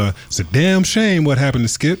me of it's a damn shame what happened to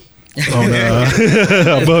Skip. on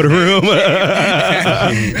Above the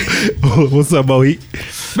Rim. What's up, Mo Heat?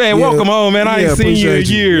 Man, welcome home, man. I ain't seen you in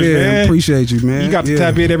years, man. Appreciate you, man. You got to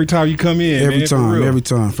tap in every time you come in, every man,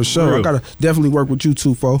 time, for sure. I gotta definitely work with you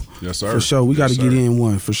too, fo. Yes, sir. For sure, we got to get in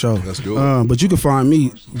one for sure. That's good. But you can find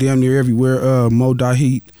me damn near everywhere.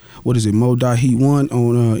 Mo.Heat. What is it? Mo.Heat1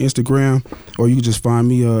 on Instagram, or you can just find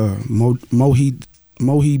me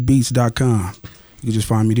moheatbeats.com. You can just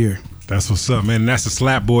find me there. That's what's up, man. And that's the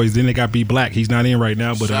Slap Boys. Then they got B Black. He's not in right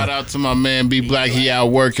now, but shout out to my man B Black. He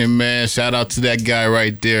out working, man. Shout out to that guy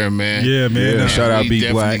right there, man. Yeah, man. Yeah, shout out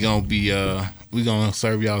B Black. Gonna be we gonna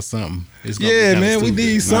serve y'all something. It's gonna yeah, be man. stupid. We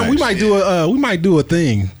need something. Nice. We might do a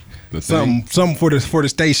thing. Something for the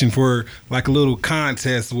station, for like a little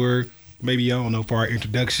contest where maybe, I don't know, for our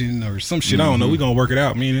introduction or some shit. I don't know. We're gonna work it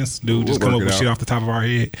out. Me and this dude just come up with shit off the top of our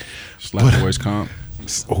head. Slap Boys comp.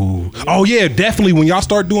 Oh yeah, definitely. When y'all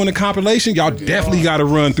start doing the compilation, y'all definitely got to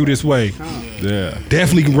run through this way. Yeah,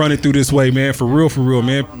 definitely run it through this way, man. For real,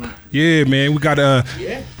 man. Yeah, man. We got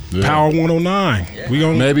Power 109. We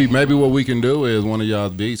gonna maybe what we can do is one of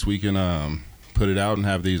y'all's beats. We can put it out and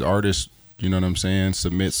have these artists. You know what I'm saying?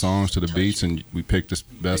 Submit songs to the beats, and we pick the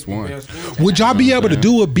best one. Would y'all be able to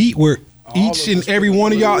do a beat where each and every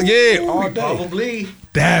one of y'all? Yeah, all day. Probably.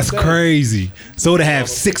 That's crazy. So to have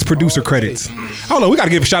 6 producer credits. Hold on, we got to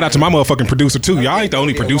give a shout out to my motherfucking producer too. Y'all ain't the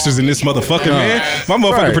only producers in this motherfucking, man. My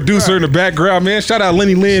motherfucking producer in the background, man. Shout out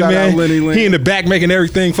Lenny Lynn, man. He in the back making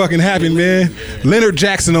everything fucking happen, man. Leonard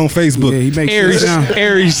Jackson on Facebook. Yeah, he makes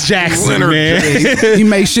Aries Jackson, Leonard, man. He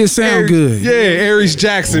makes shit sound good. Yeah, Aries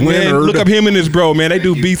Jackson, man. Look up him and his bro, man. They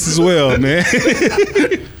do beats as well, man.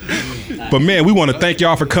 But man, we want to thank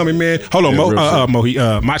y'all for coming, man. Hold on,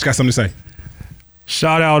 Mach got something to say.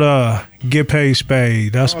 Shout out Get Paid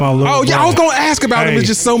Spade. That's my little brother. I was gonna ask about him. It's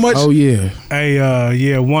just so much. Oh yeah.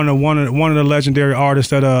 Hey, one of the legendary artists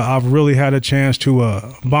that I've really had a chance to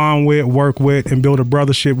bond with, work with, and build a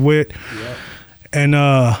brothership with. Yep. And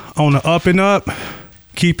on the up and up,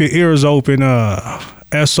 keep your ears open.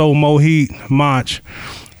 SO Moheat, Mach,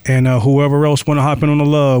 and whoever else want to hop in on the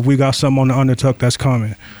love, we got something on the Undertuck that's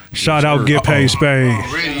coming. Shout out Get Paid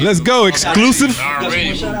Spade. Let's go, exclusive.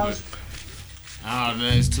 Oh,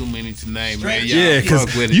 there's too many to name, man. Yeah,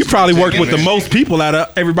 because you probably worked with the most people out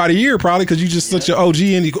of everybody here, probably, because you just such an OG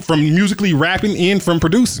and from musically rapping and from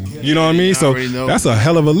producing. You know what I mean? So that's a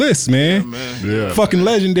hell of a list, man. Yeah. Fucking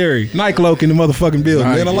legendary. Nike-Loke in the motherfucking building,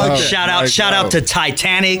 man. I like that. Shout out to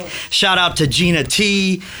Titanic. Shout out to Gina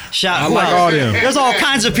T. I like all them. There's all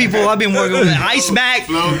kinds of people I've been working with. Ice Mac.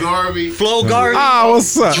 Flo Garvey. Ah,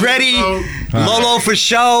 what's up? Dreddy. Lolo for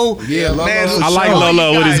show. Yeah, Lolo. Man, I like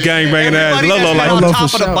Lolo with his gangbanging ass. Lolo like on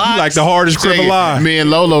top of the box. He like the hardest crib alive. Me and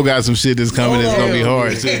Lolo got some shit that's coming that's gonna be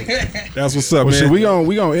hard too. That's what's up, man. Shit, we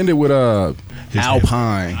gonna end it with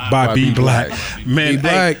Alpine by B Black. Man,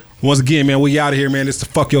 hey, once again, man, we out of here, man. This is the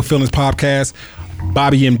Fuck Your Feelings podcast.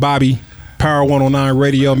 Bobby and Bobby, Power 109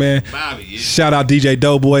 Radio, man. Shout out DJ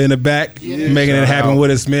Doughboy in the back, making it happen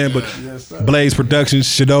with us, man. But Blaze Productions,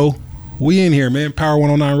 Shadow, we in here, man. Power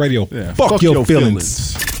 109 Radio. Yeah, fuck your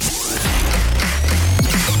feelings.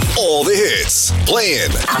 All the hits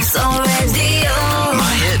playing. I'm so ready.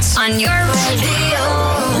 My hits on your radio.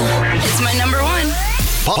 It's my number one.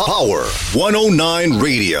 Power 109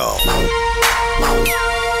 Radio.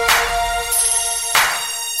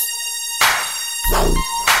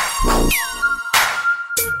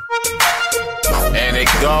 And it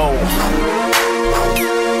go.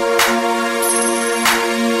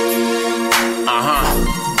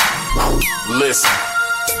 Listen.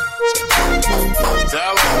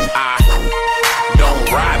 Tell them I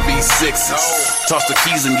don't ride V6s. Toss the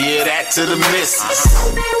keys and give that to the missus.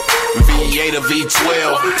 V8 or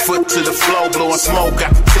V12, foot to the floor, blowing smoke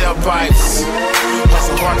out the tailpipes.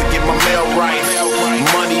 Hustle hard to get my mail right.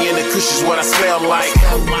 Money in the cushion's what I smell like.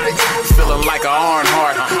 Feeling like an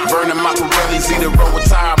Earnhardt, burning my Pirellis, either road with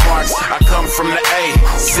tire marks. I come from the A,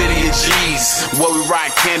 city of G's, where we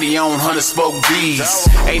ride candy on 100-spoke D's.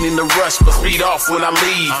 Ain't in the rush, but speed off when I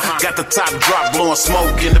leave. Got the top drop, blowing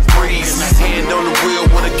smoke in the breeze. Hand on the wheel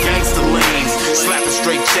with a gangster lean. Slapping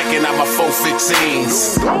straight, checking out my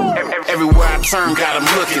 415s. Everywhere I turn, got them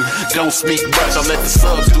looking. Don't speak much, I let the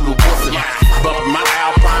subs do the woofing. Bumping my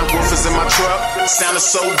Alpine woofers in my truck. Sounded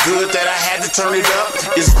so good that I had to turn it up.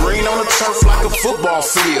 It's green on the turf like a football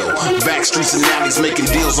field. Back streets and alleys making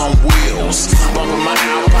deals on wheels. Bumping my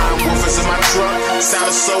Alpine woofers in my truck.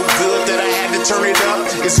 Sounded so good that I had to turn it up.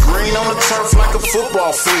 It's green on the turf like a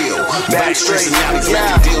football field. Back streets and alleys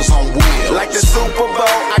making deals on wheels. Like the Super Bowl,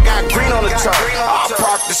 I got green on the turf. I'll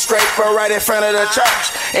park parked the scraper right in front of the church.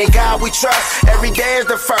 In God we trust, every day is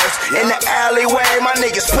the first. In the alleyway, my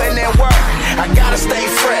niggas putting in work. I gotta stay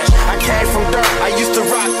fresh, I came from dirt. I used to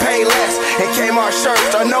rock Payless and Kmart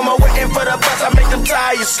shirts. I no more waiting for the bus, I make them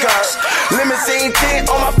tire skirts. Limousine tint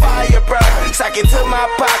on my Firebird. Sack it to my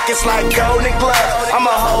pockets like golden gloves.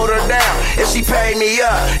 I'ma hold her down if she pay me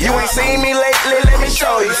up. You ain't seen me lately, let me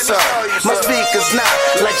show you some. My speakers not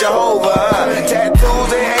like Jehovah.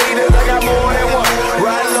 Tattoos and haters, I got more than one.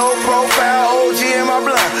 Ride low profile, OG in my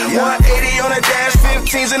blood. 180 on the dash,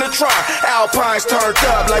 15s in the trunk. Alpines turned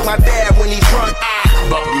up like my dad when he drunk.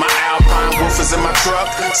 Bumping my Alpine woofers in my truck.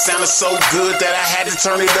 Sounded so good that I had to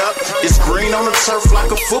turn it up. It's green on the turf like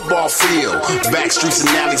a football field. Back streets and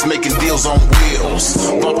alleys making deals on wheels.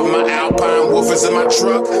 Bumping my Alpine woofers in my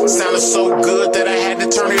truck. Sounded so good that I had to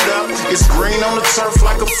turn it up. It's green on the turf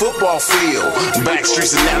like a football field. Back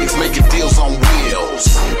streets and alleys making deals on wheels.